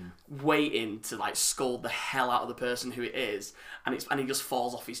TV waiting to like scold the hell out of the person who it is, and he just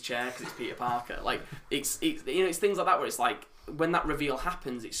falls off his chair because it's Peter Parker. Like it's you know, it's things like that where it's like when that reveal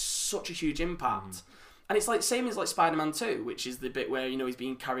happens, it's such a huge impact, and it's like same as like Spider-Man 2, which is the bit where, you know, he's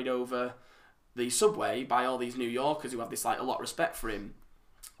being carried over the subway by all these New Yorkers who have this like a lot of respect for him.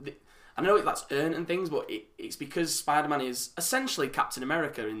 I know that's earned and things, but it's because Spider-Man is essentially Captain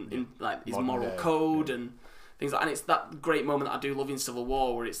America in like his moral code and things like that. And it's that great moment that I do love in Civil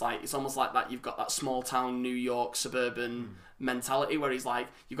War where it's like, it's almost like that you've got that small town New York suburban mentality where he's like,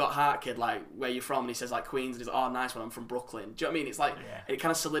 you've got Hart Kid, like, where you from? And he says like Queens, and he's like, oh, nice one, I'm from Brooklyn. Do you know what I mean? It's like, it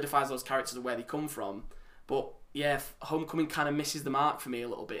kind of solidifies those characters of where they come from. But yeah, Homecoming kind of misses the mark for me a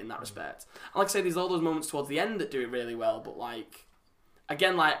little bit in that respect. And like I say, there's all those moments towards the end that do it really well, but like,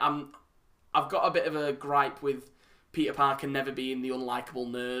 again, like I've got a bit of a gripe with Peter Parker never being the unlikable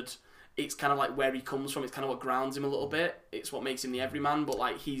nerd. It's kind of like where he comes from. It's kind of what grounds him a little bit. It's what makes him the everyman. But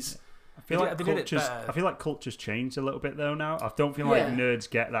like I feel like culture's changed a little bit though now. I don't feel like nerds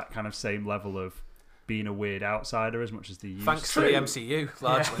get that kind of same level of being a weird outsider as much as they used. Thanks to the MCU,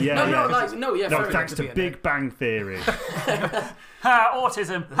 largely. No, thanks to Big Bang Theory.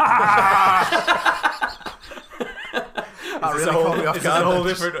 Autism. It's a whole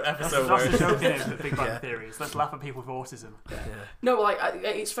different episode. That's the joke in it with Big Bang Theories. Let's laugh at people with autism. No, like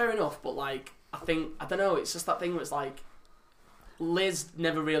it's fair enough, but like I don't know. It's just that thing where it's like Liz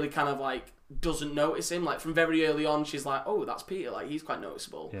never really kind of like doesn't notice him. Like from very early on, she's like, "Oh, that's Peter. Like he's quite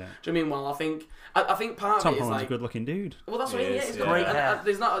noticeable." Yeah. Do you know what I mean? Well, I think part Tom of it is Holland's like a good-looking dude. Well, that's what he is. Great hair.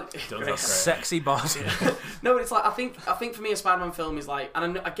 There's not Great. Sexy boss. No, but it's like I think for me a Spider-Man film is like,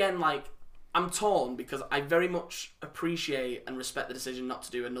 and again like I'm torn because I very much appreciate and respect the decision not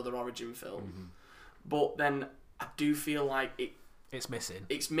to do another origin film, but then I do feel like it's missing.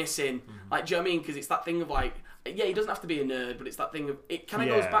 Like, do you know what I mean? Because it's that thing of like, yeah, he doesn't have to be a nerd, but it's that thing of it kind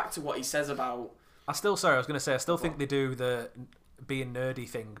of goes back to what he says about. I still think they do the being nerdy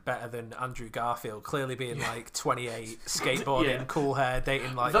thing better than Andrew Garfield, clearly being like 28, skateboarding, cool hair,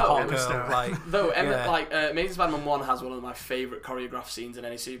 dating like a hot girl. Amazing Spider-Man 1 has one of my favourite choreographed scenes in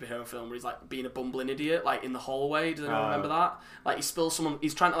any superhero film where he's like being a bumbling idiot, like in the hallway. Does anyone remember that? Like he's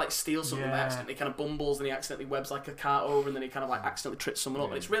trying to like steal something by accident, he kind of bumbles and he accidentally webs like a cart over and then he kind of like accidentally trips someone up.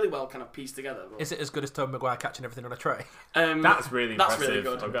 And it's really well kind of pieced together. But... Is it as good as Tobey Maguire catching everything on a tray? That's really impressive. That's really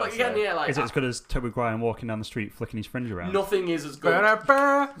good. But again, is it as good as Tobey Maguire walking down the street flicking his fringe around? Nothing is as good. Also, what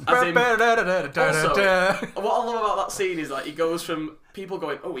I love about that scene is like he goes from people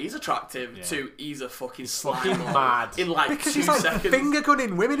going, "Oh, he's attractive," to "He's a fucking slime mad" in like because 2 he's like seconds. Finger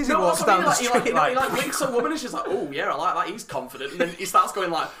gunning women as he walks down the street. He winks a woman and she's like, "Oh yeah, I like that. He's confident." And then he starts going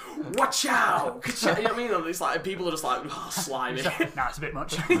like, "Watch out!" You know what I mean? And it's like people are just like, "Oh, slimy." Nah, it's a bit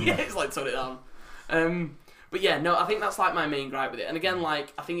much. Yeah, it's like tone it down. But yeah, no, I think that's like my main gripe with it. And again,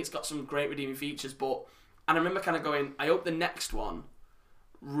 like I think it's got some great redeeming features, and I remember kind of going, I hope the next one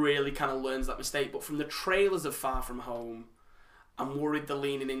really kind of learns that mistake. But from the trailers of Far From Home, I'm worried they're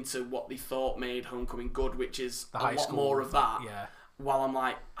leaning into what they thought made Homecoming good, which is a lot more of that. Yeah. While I'm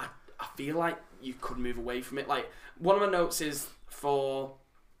like, I feel like you could move away from it. Like, one of my notes is for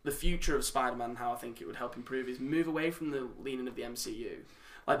the future of Spider-Man, how I think it would help improve is move away from the leaning of the MCU.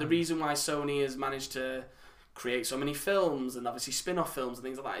 Like, the reason why Sony has managed to create so many films and obviously spin-off films and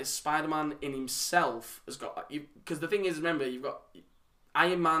things like that is Spider-Man in himself has got... Because the thing is, remember, you've got...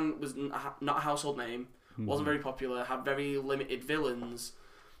 Iron Man was not a household name, wasn't very popular, had very limited villains,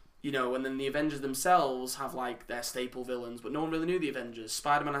 you know, and then the Avengers themselves have like their staple villains, but no one really knew the Avengers.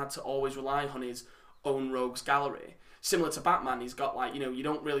 Spider-Man had to always rely on his own rogues gallery. Similar to Batman, he's got like, you know, you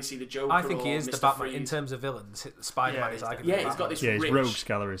don't really see the Joker. I think he is Mr. the Batman Freeze. In terms of villains. Spider-Man is arguably he's got this his rich... rogues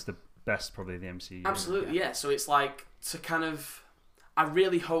gallery is the best probably the MCU. Absolutely, yeah. So it's like to kind of... I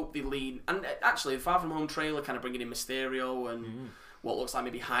really hope they lean... And actually, the Far From Home trailer kind of bringing in Mysterio and... what looks like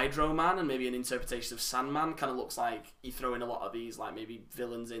maybe Hydro Man and maybe an interpretation of Sandman kind of looks like you throw in a lot of these like maybe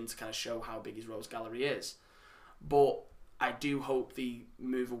villains in to kind of show how big his rogues gallery is. But I do hope they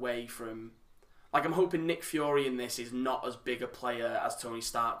move away from... Like, I'm hoping Nick Fury in this is not as big a player as Tony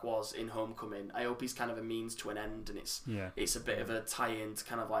Stark was in Homecoming. I hope he's kind of a means to an end and it's a bit of a tie-in to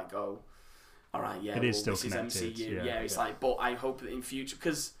kind of like go, all right, yeah, this is MCU. Yeah, it's like, but I hope that in future...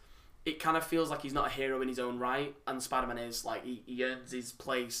 Because... it kind of feels like he's not a hero in his own right, and Spider-Man is, like, he earns his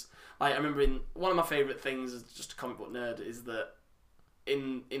place. Like, I remember one of my favourite things as just a comic book nerd is that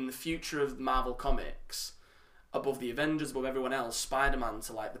in the future of Marvel Comics, above the Avengers, above everyone else, Spider-Man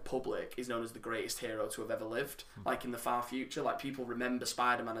to, like, the public is known as the greatest hero to have ever lived. Like, in the far future, like, people remember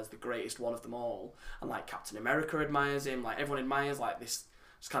Spider-Man as the greatest one of them all, and, like, Captain America admires him, like, everyone admires, like, this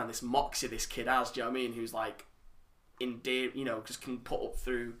kind of this moxie this kid has, do you know what I mean, who's, like, you know, just can put up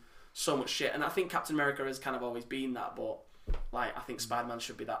through... so much shit, and I think Captain America has kind of always been that, but like I think Spider-Man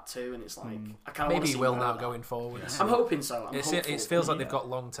should be that too, and it's like I kind of maybe he will now going forward. I'm hoping so. It feels like they've got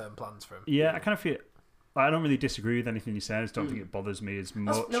long-term plans for him. Yeah, I kind of feel. I don't really disagree with anything you said. I just don't think it bothers me as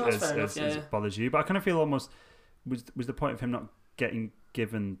much as it bothers you. But I kind of feel almost was the point of him not getting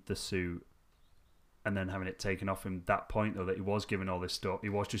given the suit and then having it taken off him that point, though, that he was given all this stuff. He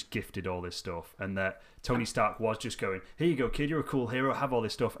was just gifted all this stuff. And that Tony Stark was just going, here you go, kid, you're a cool hero, have all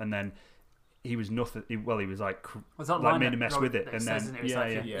this stuff. And then he was nothing. He was like made a mess with it. And then,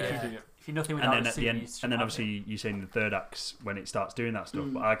 if you're nothing without and then at the end, and then obviously you say in the third act when it starts doing that stuff,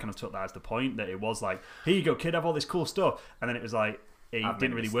 but I kind of took that as the point, that it was like, here you go, kid, have all this cool stuff. And then it was like, it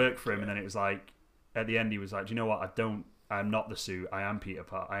didn't really work for him. And then it was like, at the end, he was like, do you know what, I'm not the suit. I am Peter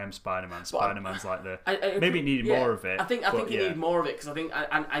Parker. I am Spider-Man. Spider-Man's like the... maybe it needed more of it. I think it needed more of it, because I think...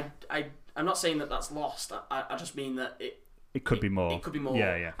 I'm not saying that that's lost. I just mean that it could be more. It could be more.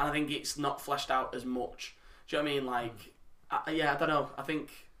 Yeah, yeah. And I think it's not fleshed out as much. Do you know what I mean? Like... I don't know. I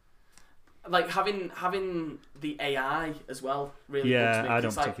think... Like, having the AI as well really bugs me. I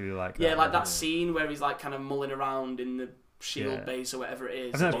don't particularly like that. Yeah, like that scene where he's like kind of mulling around in the... shield base or whatever it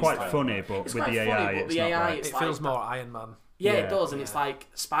is. I think that's quite funny, but with the AI, it feels more Iron Man. Yeah, it does, and it's like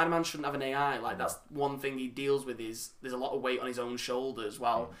Spider-Man shouldn't have an AI. Like that's one thing he deals with is there's a lot of weight on his own shoulders.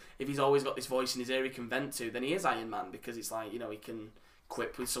 Well, if he's always got this voice in his ear he can vent to, then he is Iron Man because it's like he can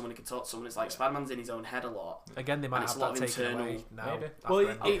quip with someone, he can talk to someone. It's like Spider-Man's in his own head a lot. Again, they might have that taken away now.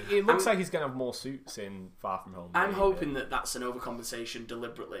 Well, it looks like he's going to have more suits in Far From Home. I'm hoping that that's an overcompensation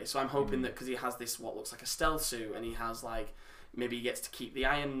deliberately. So I'm hoping that because he has this what looks like a stealth suit, and he has like. Maybe he gets to keep the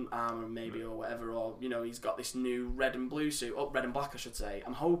iron armor, maybe, or whatever, or he's got this new red and blue suit, red and black, I should say.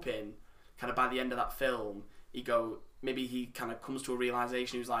 I'm hoping, kind of by the end of that film, maybe he kind of comes to a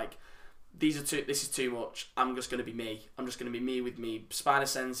realization. He's like, this is too much. I'm just going to be me. I'm just going to be me with me spider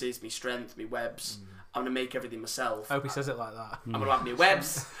senses, me strength, me webs. I'm going to make everything myself. I hope he says it like that. I'm going to have me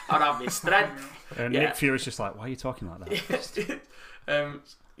webs. I'm going to have me strength. And Nick Fury's just like, why are you talking like that?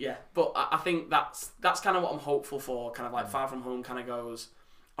 Yeah, but I think that's kind of what I'm hopeful for. Kind of like Far From Home kind of goes,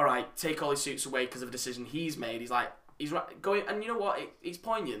 all right, take all his suits away because of a decision he's made. He's like, he's right, going, and you know what? It's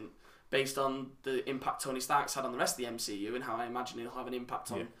poignant based on the impact Tony Stark's had on the rest of the MCU and how I imagine he'll have an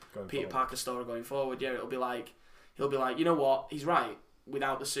impact on Peter Parker's story going forward. Yeah, he'll be like, you know what? He's right.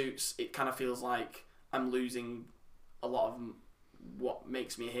 Without the suits, it kind of feels like I'm losing a lot of what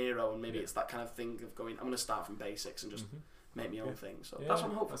makes me a hero, and maybe it's that kind of thing of going, I'm going to start from basics and just. Make my own thing, so that's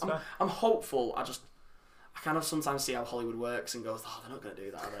what I'm hopeful. I'm hopeful. I kind of sometimes see how Hollywood works and goes, they're not going to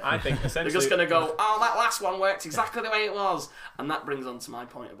do that, are they? I think essentially they're just going to go, that last one worked exactly the way it was, and that brings on to my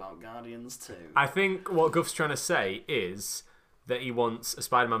point about Guardians 2. I think what Guff's trying to say is that he wants a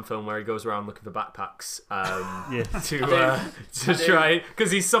Spider-Man film where he goes around looking for backpacks to try,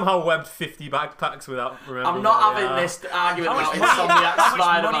 because he's somehow webbed 50 backpacks without remembering. I'm not having this argument about Insomniac Spider-Man.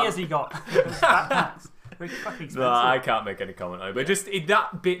 How much money has he got? Backpacks. No, I can't make any comment on it, but just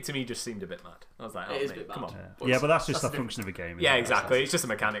that bit to me just seemed a bit mad. I was like, it is a bit come mad. on. Yeah, but that's just the function of a game. Yeah, exactly. It's just a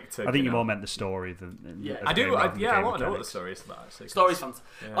mechanic to. I think you more meant the story than. I do. I want to know what the story is about. Actually, story's fantastic.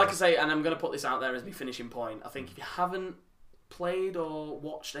 Yeah. Like I say, and I'm going to put this out there as my finishing point. I think if you haven't played or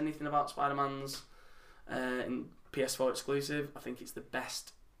watched anything about Spider-Man's in PS4 exclusive, I think it's the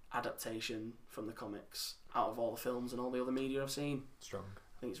best adaptation from the comics out of all the films and all the other media I've seen. Strong.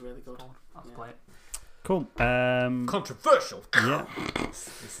 I think it's really good. I'll play it. Cool. Controversial. Yeah. This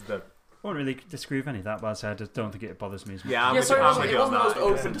is the. I won't really disagree with any of that, but I just don't think it bothers me as much. Yeah, sorry, it wasn't the most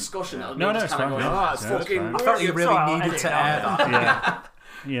open discussion. No, it's fine. I felt you really needed to air that.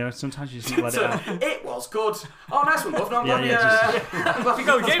 Yeah, sometimes you just let it out. It was good. Oh, nice one, Buff. No,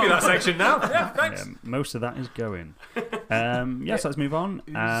 you gave me that section now. Yeah, thanks. Most of that is going. Yes, let's move on.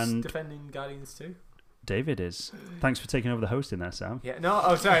 Who's defending Guardians 2? David is. Thanks for taking over the hosting there, Sam. Yeah,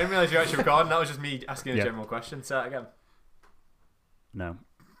 no, sorry, I didn't realise you actually were gone. That was just me asking a general question. Say that again. No.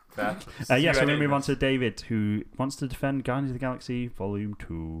 Fair. Yes, we're going to move on to David, who wants to defend Guardians of the Galaxy Volume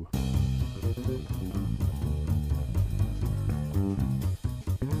 2.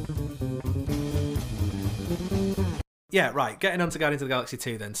 Yeah, right. Getting on to Guardians of the Galaxy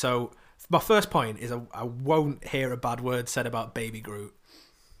 2 then. So, my first point is I won't hear a bad word said about Baby Groot.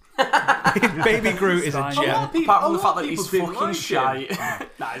 Baby Groot is a gem. Apart from the fact that he's fucking shy.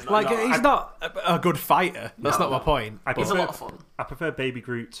 He's not a good fighter. That's not my point. He's a lot of fun. I prefer Baby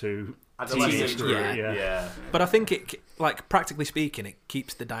Groot to Teenage Groot. Yeah. But I think it, practically speaking, it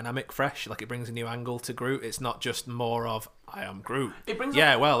keeps the dynamic fresh. Like, it brings a new angle to Groot. It's not just more of, I am Groot.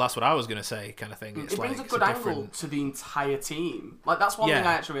 Well, that's what I was going to say kind of thing. It brings a good angle to the entire team. Like, that's one thing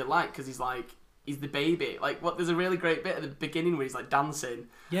I actually really like, because he's the baby. There's a really great bit at the beginning where he's dodancing.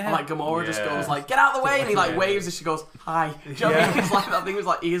 Yeah. And Gamora just goes get out of the way, and he waves and she goes, hi. Do you know what I mean? It's that thing was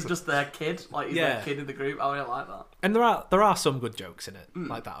he is just their kid. He's the kid in the group. I really like that. And there are some good jokes in it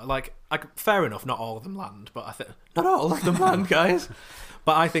like that. Fair enough, not all of them land, but I think not all of them land, guys.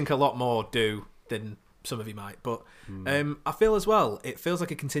 But I think a lot more do than some of you might. But I feel as well, it feels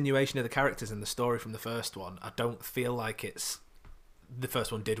like a continuation of the characters in the story from the first one. I don't feel like it's the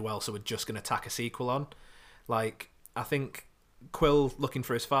first one did well, so we're just going to tack a sequel on. I think Quill looking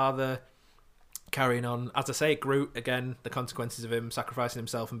for his father, carrying on. As I say, Groot, again, the consequences of him sacrificing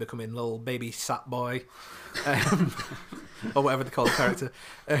himself and becoming little baby sat boy, or whatever they call the character.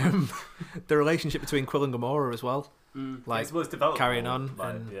 The relationship between Quill and Gamora as well. Carrying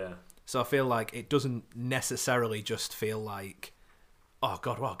on. So I feel like it doesn't necessarily just feel like, oh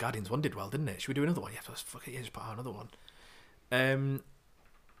God, well, Guardians 1 did well, didn't it? Should we do another one? Yeah, fuck it, just put out another one.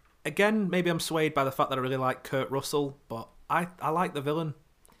 Again, maybe I'm swayed by the fact that I really like Kurt Russell, but I like the villain.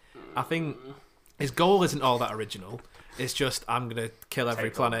 I think his goal isn't all that original. It's just, I'm going to kill every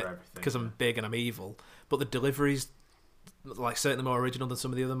planet because I'm big and I'm evil. But the delivery's certainly more original than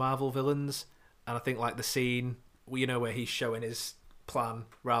some of the other Marvel villains. And I think the scene, where he's showing his plan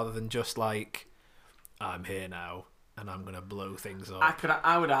rather than just I'm here now, and I'm going to blow things up.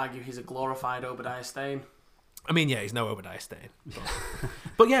 I would argue he's a glorified Obadiah Stane. I mean, yeah, he's no Obadiah Stane.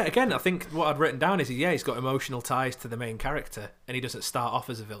 But yeah, again, I think what I'd written down is he's got emotional ties to the main character, and he doesn't start off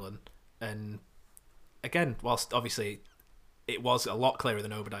as a villain. And again, whilst obviously it was a lot clearer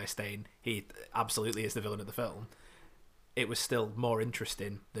than Obadiah Stane, he absolutely is the villain of the film, it was still more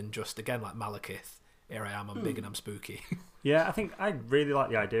interesting than just, again, like Malekith, here I am, I'm big and I'm spooky. Yeah, I think I really like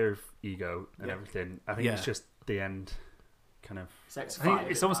the idea of ego and everything. I think it's just the end kind of... I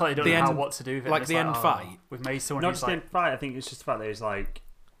think it's almost like they don't know what to do with it. Like the end fight. We've made someone Not just the end fight, I think it's just the fact that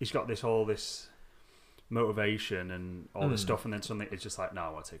he's got this motivation and all this stuff, and then suddenly it's just like, no, I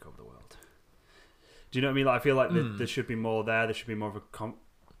want to take over the world. Do you know what I mean? Like, I feel like there should be more there. There should be more of a...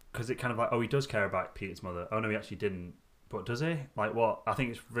 Because it kind of like, oh, he does care about Peter's mother. Oh, no, he actually didn't. But does he? Like, what? I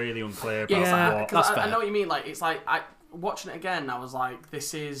think it's really unclear about what... Because I know what you mean. Like, it's like, watching it again, I was like,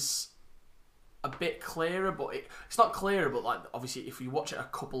 this is a bit clearer, but it's not clearer, but like, obviously, if you watch it a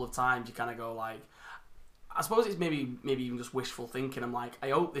couple of times, you kind of go like... I suppose it's maybe even just wishful thinking. I'm like,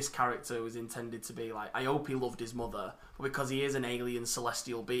 I hope this character was intended to be like, I hope he loved his mother, but because he is an alien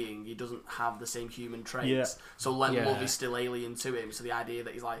celestial being, he doesn't have the same human traits. Yeah. So love is still alien to him. So the idea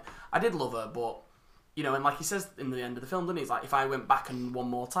that he's like, I did love her, but, you know, and like he says in the end of the film, doesn't he? He's like, if I went back and one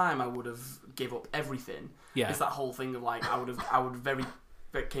more time, I would have give up everything. Yeah. It's that whole thing of like,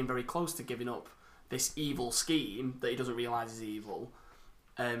 came very close to giving up this evil scheme that he doesn't realise is evil,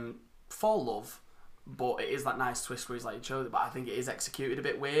 for love. But it is that nice twist where he's like, chose it, but I think it is executed a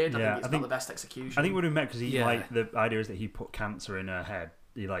bit weird. I think it's not the best execution. I think it would have met because like the idea is that he put cancer in her head.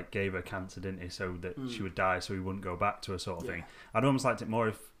 He like gave her cancer, didn't he, so that she would die, so he wouldn't go back to her, sort of thing. I'd almost liked it more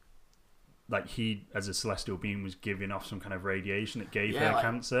if, like, he as a celestial being was giving off some kind of radiation that gave her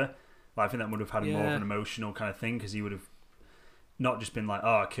cancer. Like, I think that would have had more of an emotional kind of thing, because he would have not just been like,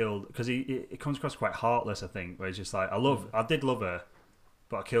 oh, I killed, because it comes across quite heartless, I think, where he's just like, I did love her,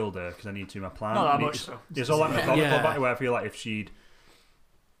 but I killed her because I need to my plan. Not that much, so. It's all like methodical about it, where I feel like if she'd,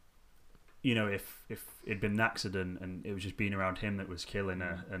 you know, if it'd been an accident and it was just being around him that was killing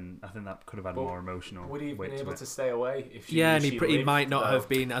her, and I think that could have had more emotional. Would he have been able to stay away if she? Yeah, and he might not have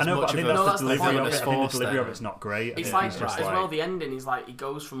been as much of a delivery of it. I think the delivery of it's not great. It's like as well. The ending is like he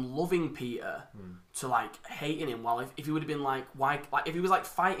goes from loving Peter to like hating him. While if he would have been like, why? Like if he was like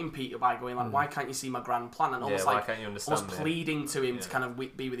fighting Peter by going like, why can't you see my grand plan? And almost like almost pleading to him to kind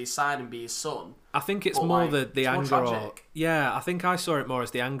of be with his side and be his son. I think it's more the anger, or I think I saw it more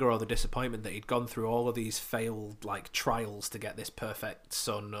as the anger or the disappointment that he'd gone through all of these failed like trials to get this perfect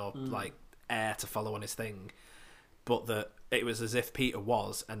son or like heir to follow on his thing, but that it was as if Peter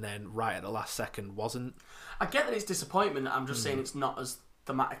was, and then right at the last second wasn't. I get that it's disappointment. I'm just saying it's not as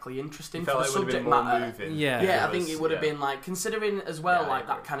thematically interesting for the subject matter. Moving. Yeah, I think it would have been like considering as well like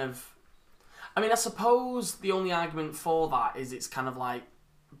that kind of. I mean, I suppose the only argument for that is it's kind of like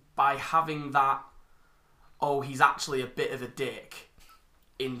by having that. Oh, he's actually a bit of a dick.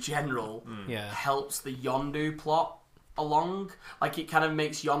 In general, helps the Yondu plot along. Like it kind of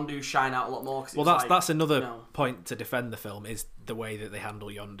makes Yondu shine out a lot more. Well, that's another point to defend the film is the way that they handle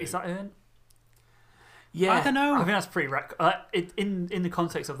Yondu. Is that in? Yeah, I don't know. I think that's pretty in the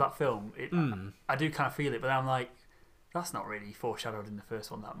context of that film. I do kind of feel it, but I'm like, that's not really foreshadowed in the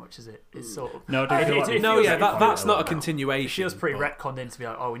first one that much, is it? It's sort of that's not a continuation. It feels pretty retconned in to be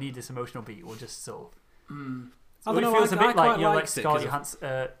like, oh, we need this emotional beat. We'll just sort of. I don't know. It feels a bit like Scarlett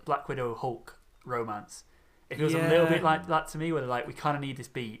Johansson, Black Widow, Hulk romance. It feels a little bit like that to me, where they're like, we kind of need this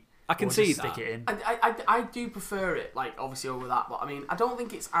beat. I can see that. Stick it in. I do prefer it, like obviously over that, but I mean, I don't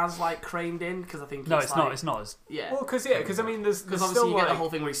think it's as like crammed in because I think it's not as Well, because I mean, there's obviously still you get the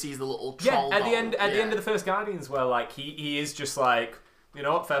whole thing where he sees the little troll. At the end of the first Guardians, where like he is just like, you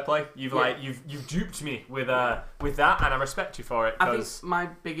know what, fair play. You've duped me with that, and I respect you for it. I think my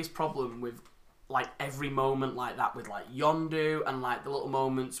biggest problem with like every moment like that with like Yondu and like the little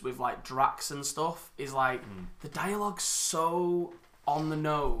moments with like Drax and stuff is like the dialogue's so on the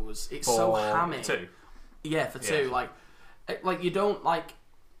nose. It's so hammy. For 2. Yeah, for 2. Like you don't like.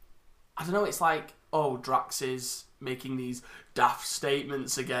 I don't know. It's like, oh, Drax is making these daft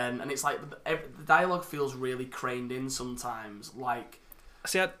statements again, and it's like the dialogue feels really craned in sometimes. Like,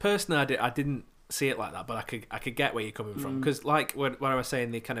 see, personally, I didn't see it like that, but I could get where you're coming from, because like when I was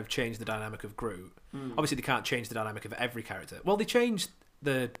saying they kind of changed the dynamic of Groot. Obviously, they can't change the dynamic of every character. Well, they changed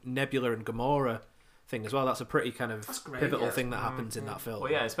the Nebula and Gamora thing as well. That's a pretty kind of pivotal thing that happens in that film. Well,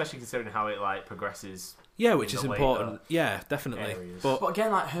 yeah, especially considering how it like progresses. Yeah, which is important. Yeah, definitely. But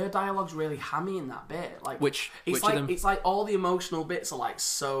again, like her dialogue's really hammy in that bit. Like which it's like all the emotional bits are like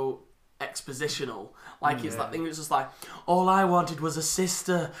so expositional. Like it's that thing that's just like, all I wanted was a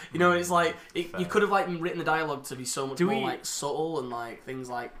sister. You know, it's like you could have like written the dialogue to be so much more like subtle and like things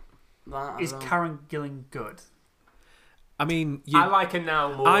like that. Is Karen Gillan good? I mean, I like her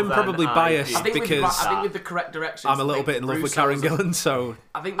now more. I'm probably biased because I think with the correct direction, I'm a little bit in love with Karen Gillan. So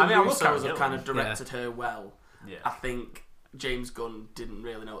I think the Russos have kind of directed her well. Yeah. I think James Gunn didn't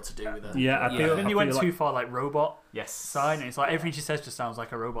really know what to do with her. Yeah, I feel. Then he went too far, like robot. Yes. Side, and it's like everything she says just sounds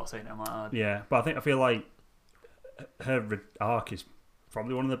like a robot saying it. I'm like, yeah, but I feel like her arc is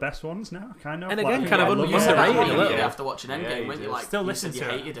probably one of the best ones now, kind of. And again, like, kind of underrated a little. After watching Endgame, when you like still listen to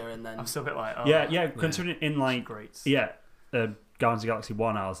hated her, and then I'm still a bit like, considering in like great. Guardians of the Galaxy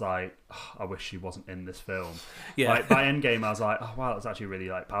 1, I was like, I wish she wasn't in this film. Yeah. Like, by Endgame, I was like, oh wow, it's actually really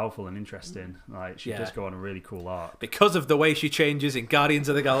like powerful and interesting. Like, she does go on a really cool arc because of the way she changes in Guardians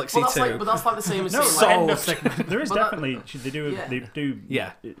of the Galaxy 2. But that's like the same as there is definitely they do.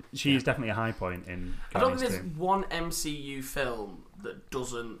 Yeah, she is definitely a high point in. I don't think there's one MCU film that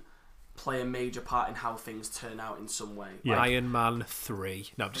doesn't play a major part in how things turn out in some way. Yeah. Like, Iron Man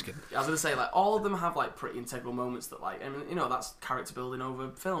 3. No, I'm just kidding. I was going to say, like, all of them have, like, pretty integral moments that, like, I mean, you know, that's character building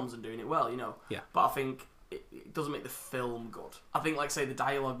over films and doing it well, you know. Yeah. But I think it doesn't make the film good. I think, like, say, the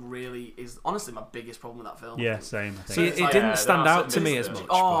dialogue really is, honestly, my biggest problem with that film. Yeah, same. I think. See, it didn't stand out to me as much.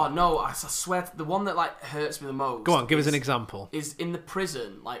 Oh, no, I swear, the one that, like, hurts me the most. Go on, give us an example. Is in the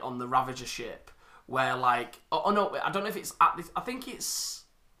prison, like, on the Ravager ship, where, like, oh no, I don't know if it's at this, I think it's...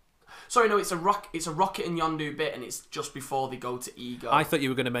 Sorry, no, it's a Rocket and Yondu bit, and it's just before they go to Ego. I thought you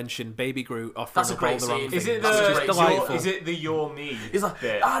were going to mention Baby Groot offering up all the wrong things. Is it the you're me? It's like,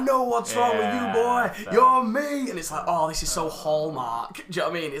 bit? I know what's wrong with you, boy. Fair. You're me. And it's like, oh, this is so Hallmark. Do you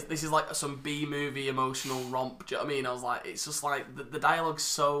know what I mean? This is like some B-movie emotional romp. Do you know what I mean? I was like, it's just like, the dialogue's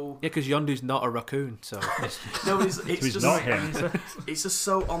so... Yeah, because Yondu's not a raccoon, so... No, it's just not him. It's just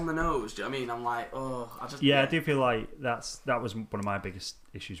so on the nose. Do you know what I mean? I'm like, oh, I just... Yeah, I do feel like that was one of my biggest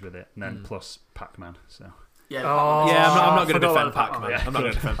issues with it, and then plus Pac-Man. So I'm not going to defend Pac-Man. I'm not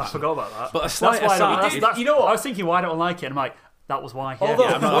going to defend Pac-Man. I forgot about that. But a slight aside, you know what? I was thinking, why don't I like it? And I'm like, that was why. Although,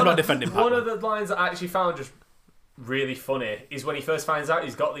 I'm not defending Pac-Man. One of the lines that I actually found just really funny is when he first finds out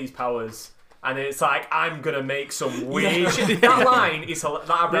he's got these powers, and it's like, I'm gonna make some weird shit. That line is I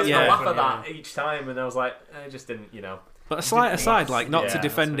laugh at that each time, and I was like, I just didn't, you know. But a slight aside, like, not to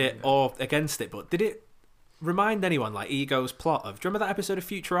defend it or against it, but did it remind anyone, like, Ego's plot of... Do you remember that episode of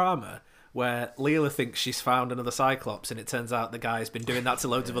Futurama where Leela thinks she's found another Cyclops and it turns out the guy's been doing that to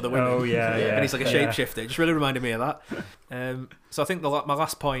loads of other women? Oh, yeah. And he's like a shapeshifter. It just really reminded me of that. So I think my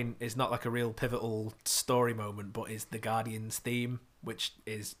last point is not like a real pivotal story moment, but is the Guardians theme, which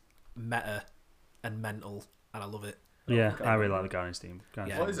is meta and mental, and I love it. Yeah, I really like the Guardians theme.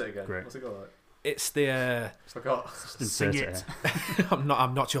 What is it again? Great. What's it called like? It's the forgot. Sing it. I'm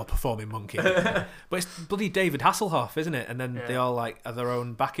not your performing monkey, but it's bloody David Hasselhoff, isn't it? And then they all like are their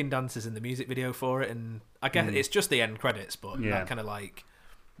own backing dancers in the music video for it, and I guess it's just the end credits, but that kind of like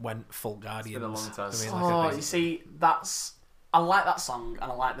went full Guardians. It's been a long time. You see, I like that song,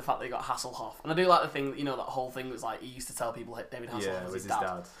 and I like the fact that you got Hasselhoff, and I do like the thing, you know, that whole thing was like he used to tell people that David Hasselhoff was his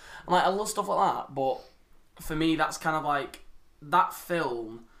dad. And like I love stuff like that, but for me, that's kind of like that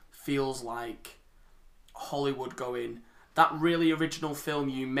film feels like Hollywood going, that really original film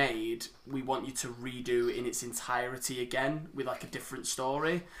you made, we want you to redo in its entirety again with like a different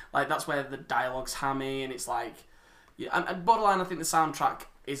story. Like that's where the dialogue's hammy, and it's like, and borderline, I think the soundtrack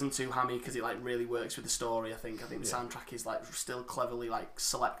isn't too hammy because it like really works with the story. I think the soundtrack is like still cleverly like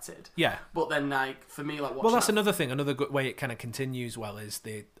selected. Yeah. But then like for me, like that's another thing. Another good way it kind of continues well is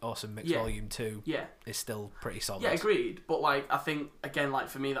the Awesome Mix Volume 2. Yeah. Is still pretty solid. Yeah, agreed. But like I think again, like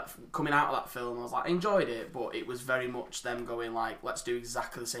for me, that coming out of that film, I was like I enjoyed it, but it was very much them going like, let's do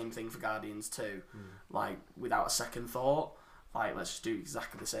exactly the same thing for Guardians 2, like without a second thought. Like, let's just do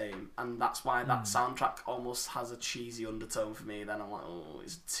exactly the same. And that's why that soundtrack almost has a cheesy undertone for me. Then I'm like, oh,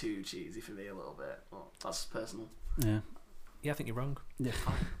 it's too cheesy for me a little bit. Well, that's personal. Yeah. Yeah, I think you're wrong. Yeah.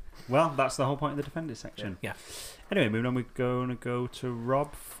 Well, that's the whole point of the Defenders section. Yeah. Anyway, moving on, we're going to go to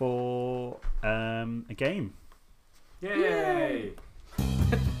Rob for a game. Yay!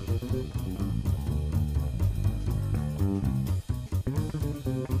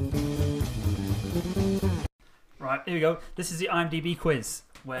 Right, here we go. This is the IMDb quiz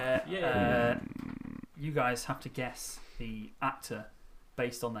where you guys have to guess the actor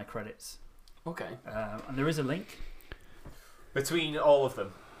based on their credits. Okay. And there is a link. Between all of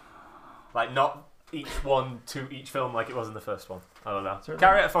them. Like, not each one to each film like it was in the first one. I don't know.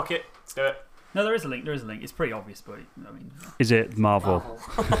 Carry it, fuck it. Let's do it. No, there is a link. There is a link. It's pretty obvious, but I mean... Is it Marvel?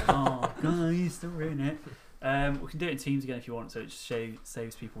 Oh, guys, they're in it. We can do it in teams again if you want, so it just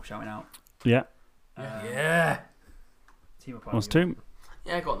saves people shouting out. Yeah. Yeah. Team up. What's two?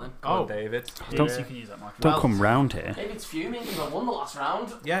 Yeah, go on then. Come on, David. Don't- you can use that microphone. Don't come round here. David's fuming because I won the last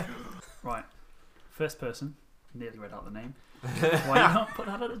round. Yeah. Right. First person. Nearly read out the name. Why not put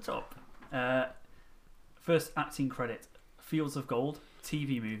that at the top? First acting credit. Fields of Gold.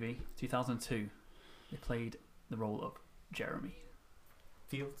 TV movie. 2002. They played the role of Jeremy.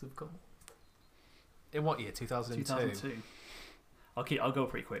 Fields of Gold. In what year? 2002. 2002. I'll go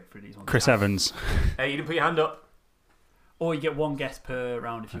pretty quick through these ones. Chris Evans. Hey, you didn't put your hand up. Or you get one guess per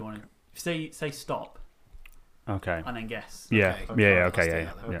round if you want to. Say stop Okay. and then guess. Yeah. Okay. Yeah. I'll Okay. do Yeah.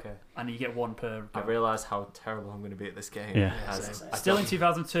 that then. Yeah. Okay. And you get one per I go. realise how terrible I'm going to be at this game. Yeah. Still in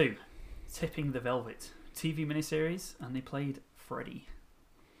 2002. Tipping the Velvet. TV miniseries. And they played Freddy.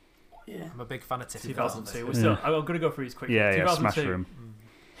 Yeah. I'm a big fan of Tiffany. 2002. We're Yeah. still, I'm going to go through these quickly. Yeah. Yeah. Smash 2002. Room.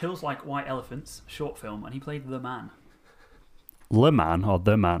 Hills Like White Elephants. Short film. And he played the man. Le Man or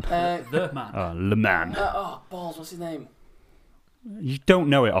the Man? The man. Oh, Le Man. Balls, what's his name? You don't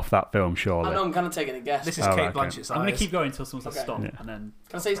know it off that film, I surely. know, I'm kind of taking a guess. This is Oh, Kate okay. Blanchett's I'm going eyes. to keep going until someone says Okay. stop. Yeah. And then.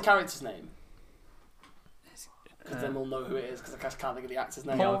 Can I say his character's name? Because Uh, then we'll know who it is, because I just can't think of the actor's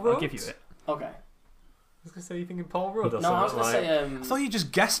name. Yeah, Paul I'll give you Rudd? it. Okay. I was going to say, you thinking Paul Rudd or No, I was something going to like... say... I thought you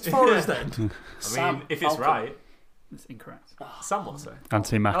just guessed for us then. I mean, Sam if it's Falcon. right, It's incorrect. Sam will say.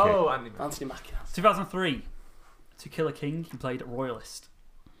 Anthony Mackie. Oh, Andy. Anthony Mackie. 2003. To Kill a King. He played Royalist.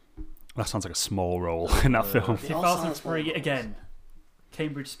 That sounds like a small role in that film. They all sound 2003 small. again.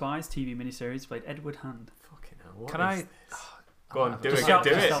 Cambridge Spies TV miniseries played Edward Hand. Fucking hell, what Can is I? this? Go on, do Just it. shout- Do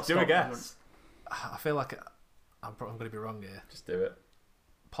just it. shout Do a stop. guess. I feel like I'm going to be wrong here. Just do it.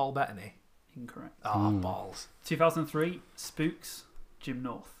 Paul Bettany. Incorrect. Oh, balls. 2003 Spooks. Jim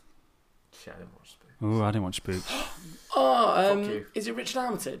North. Shit, I didn't watch Spook. Oh, I didn't watch Spooks. Oh, Fuck you. is it Richard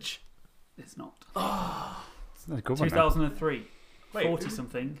Armitage? It's not. That's a good one. then. 2003 Wait, 40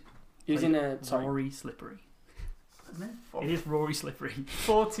 something. He was in a... Sorry. Rory Slippery. It is Rory Slippery.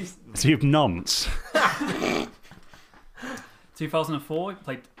 40... So you've nonce. 2004 he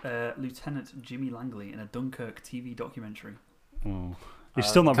played Lieutenant Jimmy Langley in a Dunkirk TV documentary. Oh. You're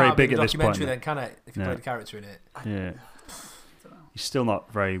still not very Can't be big the at this point. documentary then, can it? If you No. played a character in it. Yeah. You're still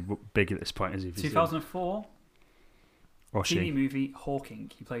not very big at this point, is he? 2004 Or TV she? movie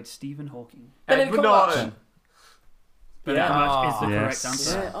Hawking. He played Stephen Hawking. Benedict Edward Cumberbatch. Norton. Benedict Cumberbatch is the Yes. correct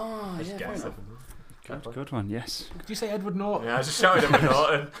answer. Yeah, oh, yeah, fair enough. Good one, yes. Did you say Edward Norton? Yeah, I just shouted Edward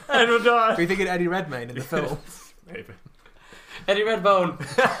Norton. Edward Norton. Are you thinking Eddie Redmayne in the film? Maybe. Eddie Redbone.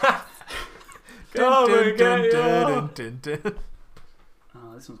 Go and get you. dun.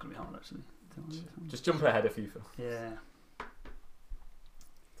 Oh, this one's going to be hard, actually. Just jump ahead a few. Phil. Yeah.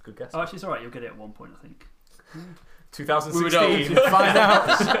 Good guess. Oh, actually, it's alright. You'll get it at one point, I think. 2016. Find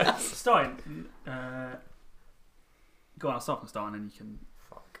out. Starting. Go on, I'll stop and start, and then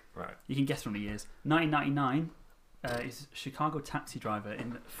Fuck. Right. you can guess from the years. 1999 is Chicago taxi driver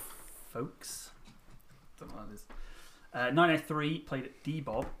in Folks. Don't know what that is. 1993 played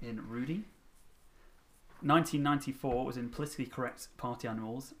D-Bob in Rudy. 1994 was in Politically Correct Party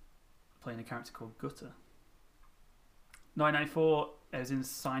Animals, playing a character called Gutter. 1994 was in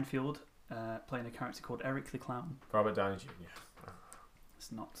Seinfeld, playing a character called Eric the Clown. Robert Downey Jr.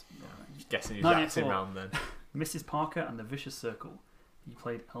 It's not. Just guessing his 94. acting round then. Mrs. Parker and the Vicious Circle. He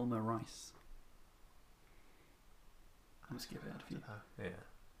played Elmer Rice. I'm gonna skip ahead a few. Yeah.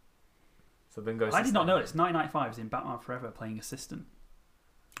 So then goes. I did not know this. 1995 was in Batman Forever, playing assistant.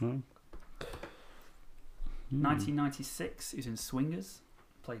 Oh. 1996 is in Swingers,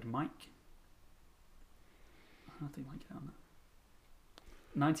 played Mike. I don't think Mike get on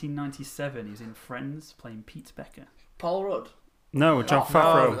that. 1997 is in Friends, playing Pete Becker. Paul Rudd. No, John Oh,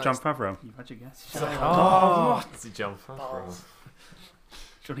 Favreau. no, John Favreau. You've had your guess. Oh, it's John Favreau. Balls.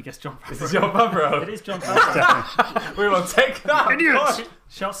 Do you want to guess John Favreau? Is it John Favreau? It is John Favreau. We will take that. Idiots!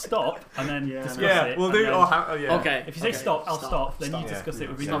 Shall stop and then discuss Yeah, it. we'll and do. then- Yeah. Okay. If you say okay. stop, I'll stop. Then you Stop. discuss Yeah. it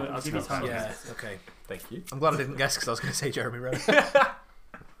with me. Stop. I'll give you time. Yeah, okay. Thank you. I'm glad I didn't guess because I was going to say Jeremy Renner.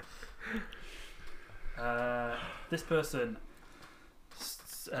 This person,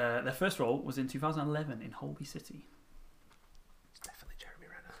 their first role was in 2011 in Holby City. It's definitely Jeremy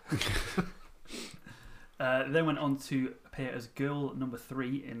Renner. Then went on to appear as girl number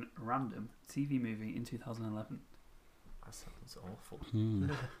 3 in Random TV movie in 2011. That sounds awful. Hmm.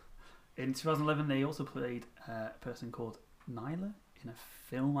 In 2011, they also played a person called Nyla in a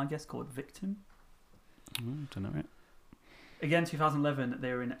film, I guess, called Victim. Don't know it. Again, 2011,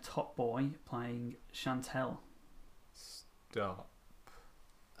 they were in Top Boy playing Chantel. Stop.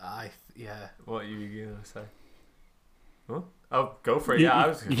 Yeah. What are you gonna say? Huh? Oh, go for it. You- Yeah, I you-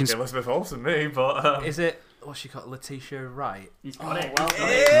 was you going can to Elizabeth Olsen, me, but Is it what's she called? Letitia Wright. He's got it. Well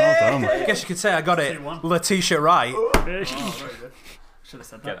done. I guess you could say I got it. 2-1. Letitia Wright. Oh, very good. Should have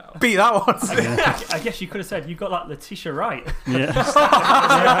said that. Beat that one. I guess you could have said you got that Letitia Wright. Yeah.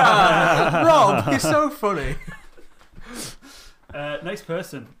 Rob, you're so funny. Next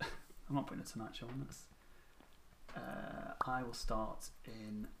person. I'm not putting a Tonight Show on this. I will start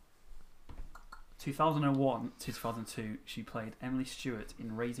in 2001 to 2002. She played Emily Stewart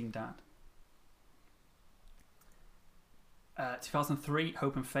in Raising Dad. 2003,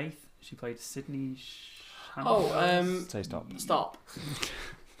 Hope and Faith. She played Sydney. Say stop. Stop.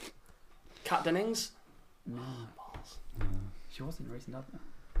 Kat Dennings. No. Balls. She was in Raising Dad.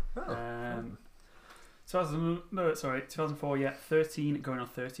 2004. Yeah, 13 going on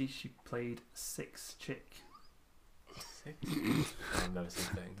 30. She played Six Chick. I've never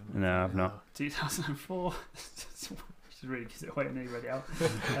seen Thing. No, I've not. 2004. She really gives it away. I know you read it out.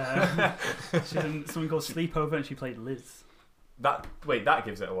 She's in something called Sleepover, and she played Liz. That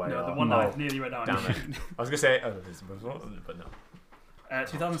gives it away. No, the one that I nearly read out. Damn it. I was gonna say Liz, but no.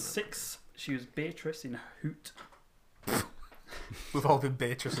 2006. She was Beatrice in Hoot. We've all been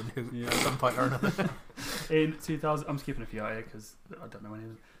Beatrice and Hoot at some point or another. In 2000, I'm skipping a few out here because I don't know when it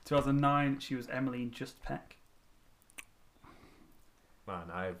was. 2009, she was Emily in Just Peck. Man,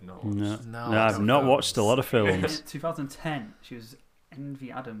 I have not watched. No, I've not watched a lot of films. In 2010, she was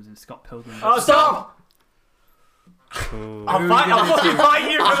Envy Adams in Scott Pilgrim. Oh, stop! I'll fucking fight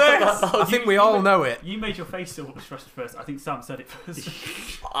you for this! I think we all know it. You made your face so stressed first. I think Sam said it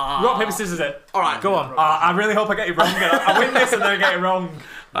first. Rock, paper, scissors it. Alright, Go on. I really hope I get it wrong. I win this and then I get it wrong.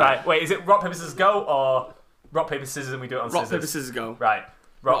 Right, wait, is it rock, paper, scissors, go, or rock, paper, scissors and we do it on Rock, scissors? paper, scissors, go. Right.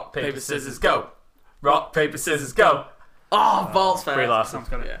 Rock, paper, scissors, go. Rock, paper, scissors, go. Oh, vault's fair. Brie Larson. Sam's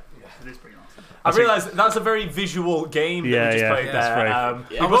got it. Yeah. It is pretty nice. I realised that's a very visual game that we just played Yeah,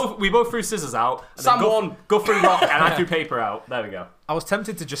 there. very- We both threw scissors out. And Sam then won. Go through rock, and I threw paper out. There we go. I was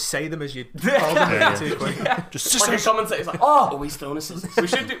tempted to just say them as you called them too quick. Just Like a commentator, it's like, oh, we still on a scissors.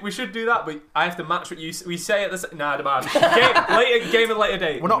 We should do that, but I have to match what you we say at this. Nah, I don't mind. Game at later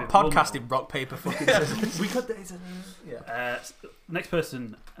date. We're not podcasting rock, paper, fucking scissors. We could. Next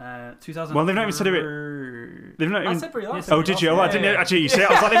person, 2000. Well, they've not even said who it. They've not I even. said Brie Larson. Oh, did you? Oh, I didn't actually say it.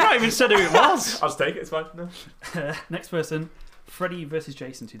 I was like, they've not even said who it was. I'll just take it. It's fine. No. Next person, Freddy vs.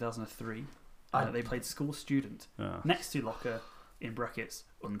 Jason, 2003. They played School Student. Oh. Next to Locker, in brackets,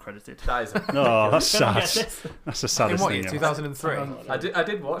 uncredited. That is. Oh, that's sad. Get this. That's the In saddest what thing. year? ever. 2003. I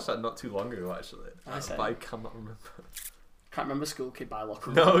did watch that not too long ago actually. see. But I cannot remember. Can't remember School Kid by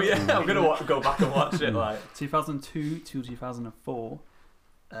Locker. No, yeah, I'm gonna go back and watch it. Like 2002 to 2004,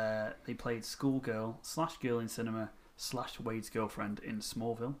 they played schoolgirl / girl in cinema / Wade's girlfriend in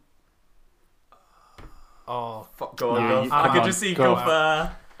Smallville. Oh, fuck, go on. Yeah, Go. I could just see go go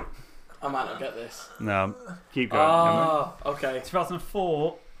for. I might not get this. No, keep going. Oh, okay.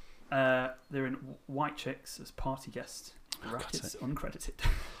 2004, they're in White Chicks as party guest. Brackets uncredited.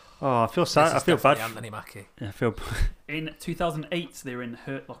 Oh, I feel sad. I feel bad. Anthony Mackie. Yeah, I feel. In 2008, they were in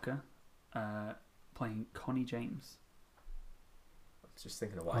Hurt Locker, playing Connie James. Just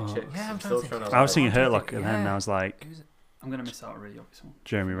thinking of White Chicks. Yeah, I'm still trying to think. to I was thinking Hurt Locker, and then I was like I'm going to miss out a really obvious one.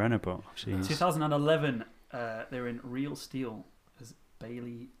 Jeremy Renner, but jeez. 2011, they were in Real Steel as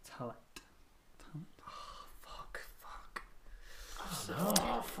Bailey Talent.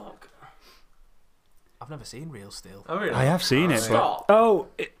 Oh, fuck. I've never seen Real Steel. Oh, really? I have seen it. But, Stop. oh,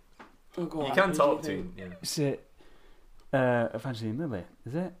 Oh, go You on. can Who talk do to. you think? Yeah. is it Evangeline Lilly?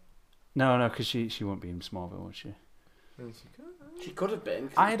 Is it? No, because she won't be in Smallville, would she? She could have been.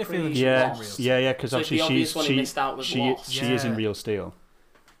 'cause I had it's a feeling pretty she Yeah, lost. yeah, because So obviously the obvious one he missed out was she Lost. is in Yeah. Real Steel.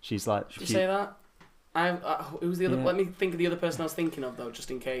 She's like Did you say that? Who's the other? Yeah. Let me think of the other person I was thinking of though,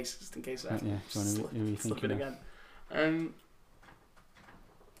 just in case. Yeah, do you want to, who are you slip thinking it of? again.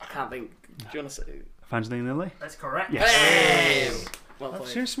 I can't think. Do you want to say? Evangeline Lilly? That's correct. Yes. Hey! Well Oh, played.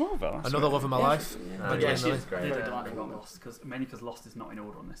 she's Smallville. That's Another great. love of my life. Yeah, Yeah, she's she's great. very I delightful. got Lost mainly because Lost is not in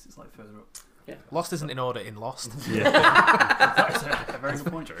order on this. It's like further up. Lost isn't in order in Lost. Yeah. That's a very good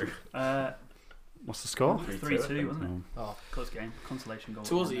point. What's the score? 3-2, wasn't it? Oh. Close game. Consolation goal.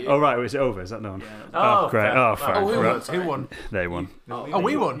 Towards you. Oh right, is it over? Is that known? Yeah. That was Oh, great. fair. Oh, fine. Oh, who Right. won? Sorry. Who won? They won. Oh,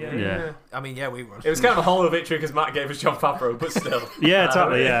 we won. Yeah. I mean, yeah, we won. It was kind of a hollow victory because Matt gave us John Favreau, but still. Yeah,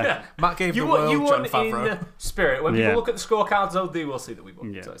 totally. Yeah. Matt gave You the won, world you John won Favreau. in spirit. When people Yeah. look at the scorecards, though, they will see that we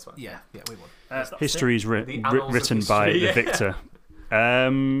won. Yeah. So it's fine. Yeah, we won. that's History is The annals of written by history, the yeah. victor.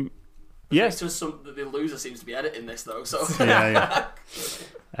 Yes. The loser seems to be editing this though. So Yeah.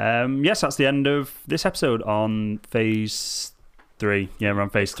 Yes, that's the end of this episode on Phase 3. Yeah, we're on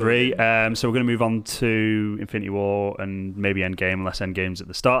Phase 3. So we're going to move on to Infinity War and maybe Endgame, unless Endgame's at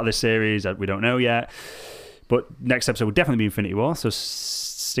the start of this series. We don't know yet. But next episode will definitely be Infinity War, so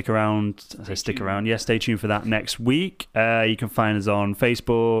stick around. Yeah, stay tuned for that next week. You can find us on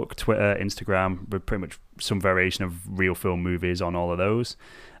Facebook, Twitter, Instagram, with pretty much some variation of Real Film Movies on all of those.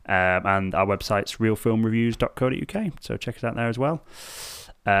 And our website's realfilmreviews.co.uk, so check us out there as well.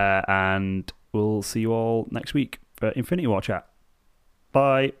 And we'll see you all next week for Infinity War chat.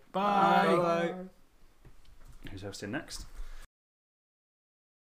 Bye. Bye. Who's hosting next?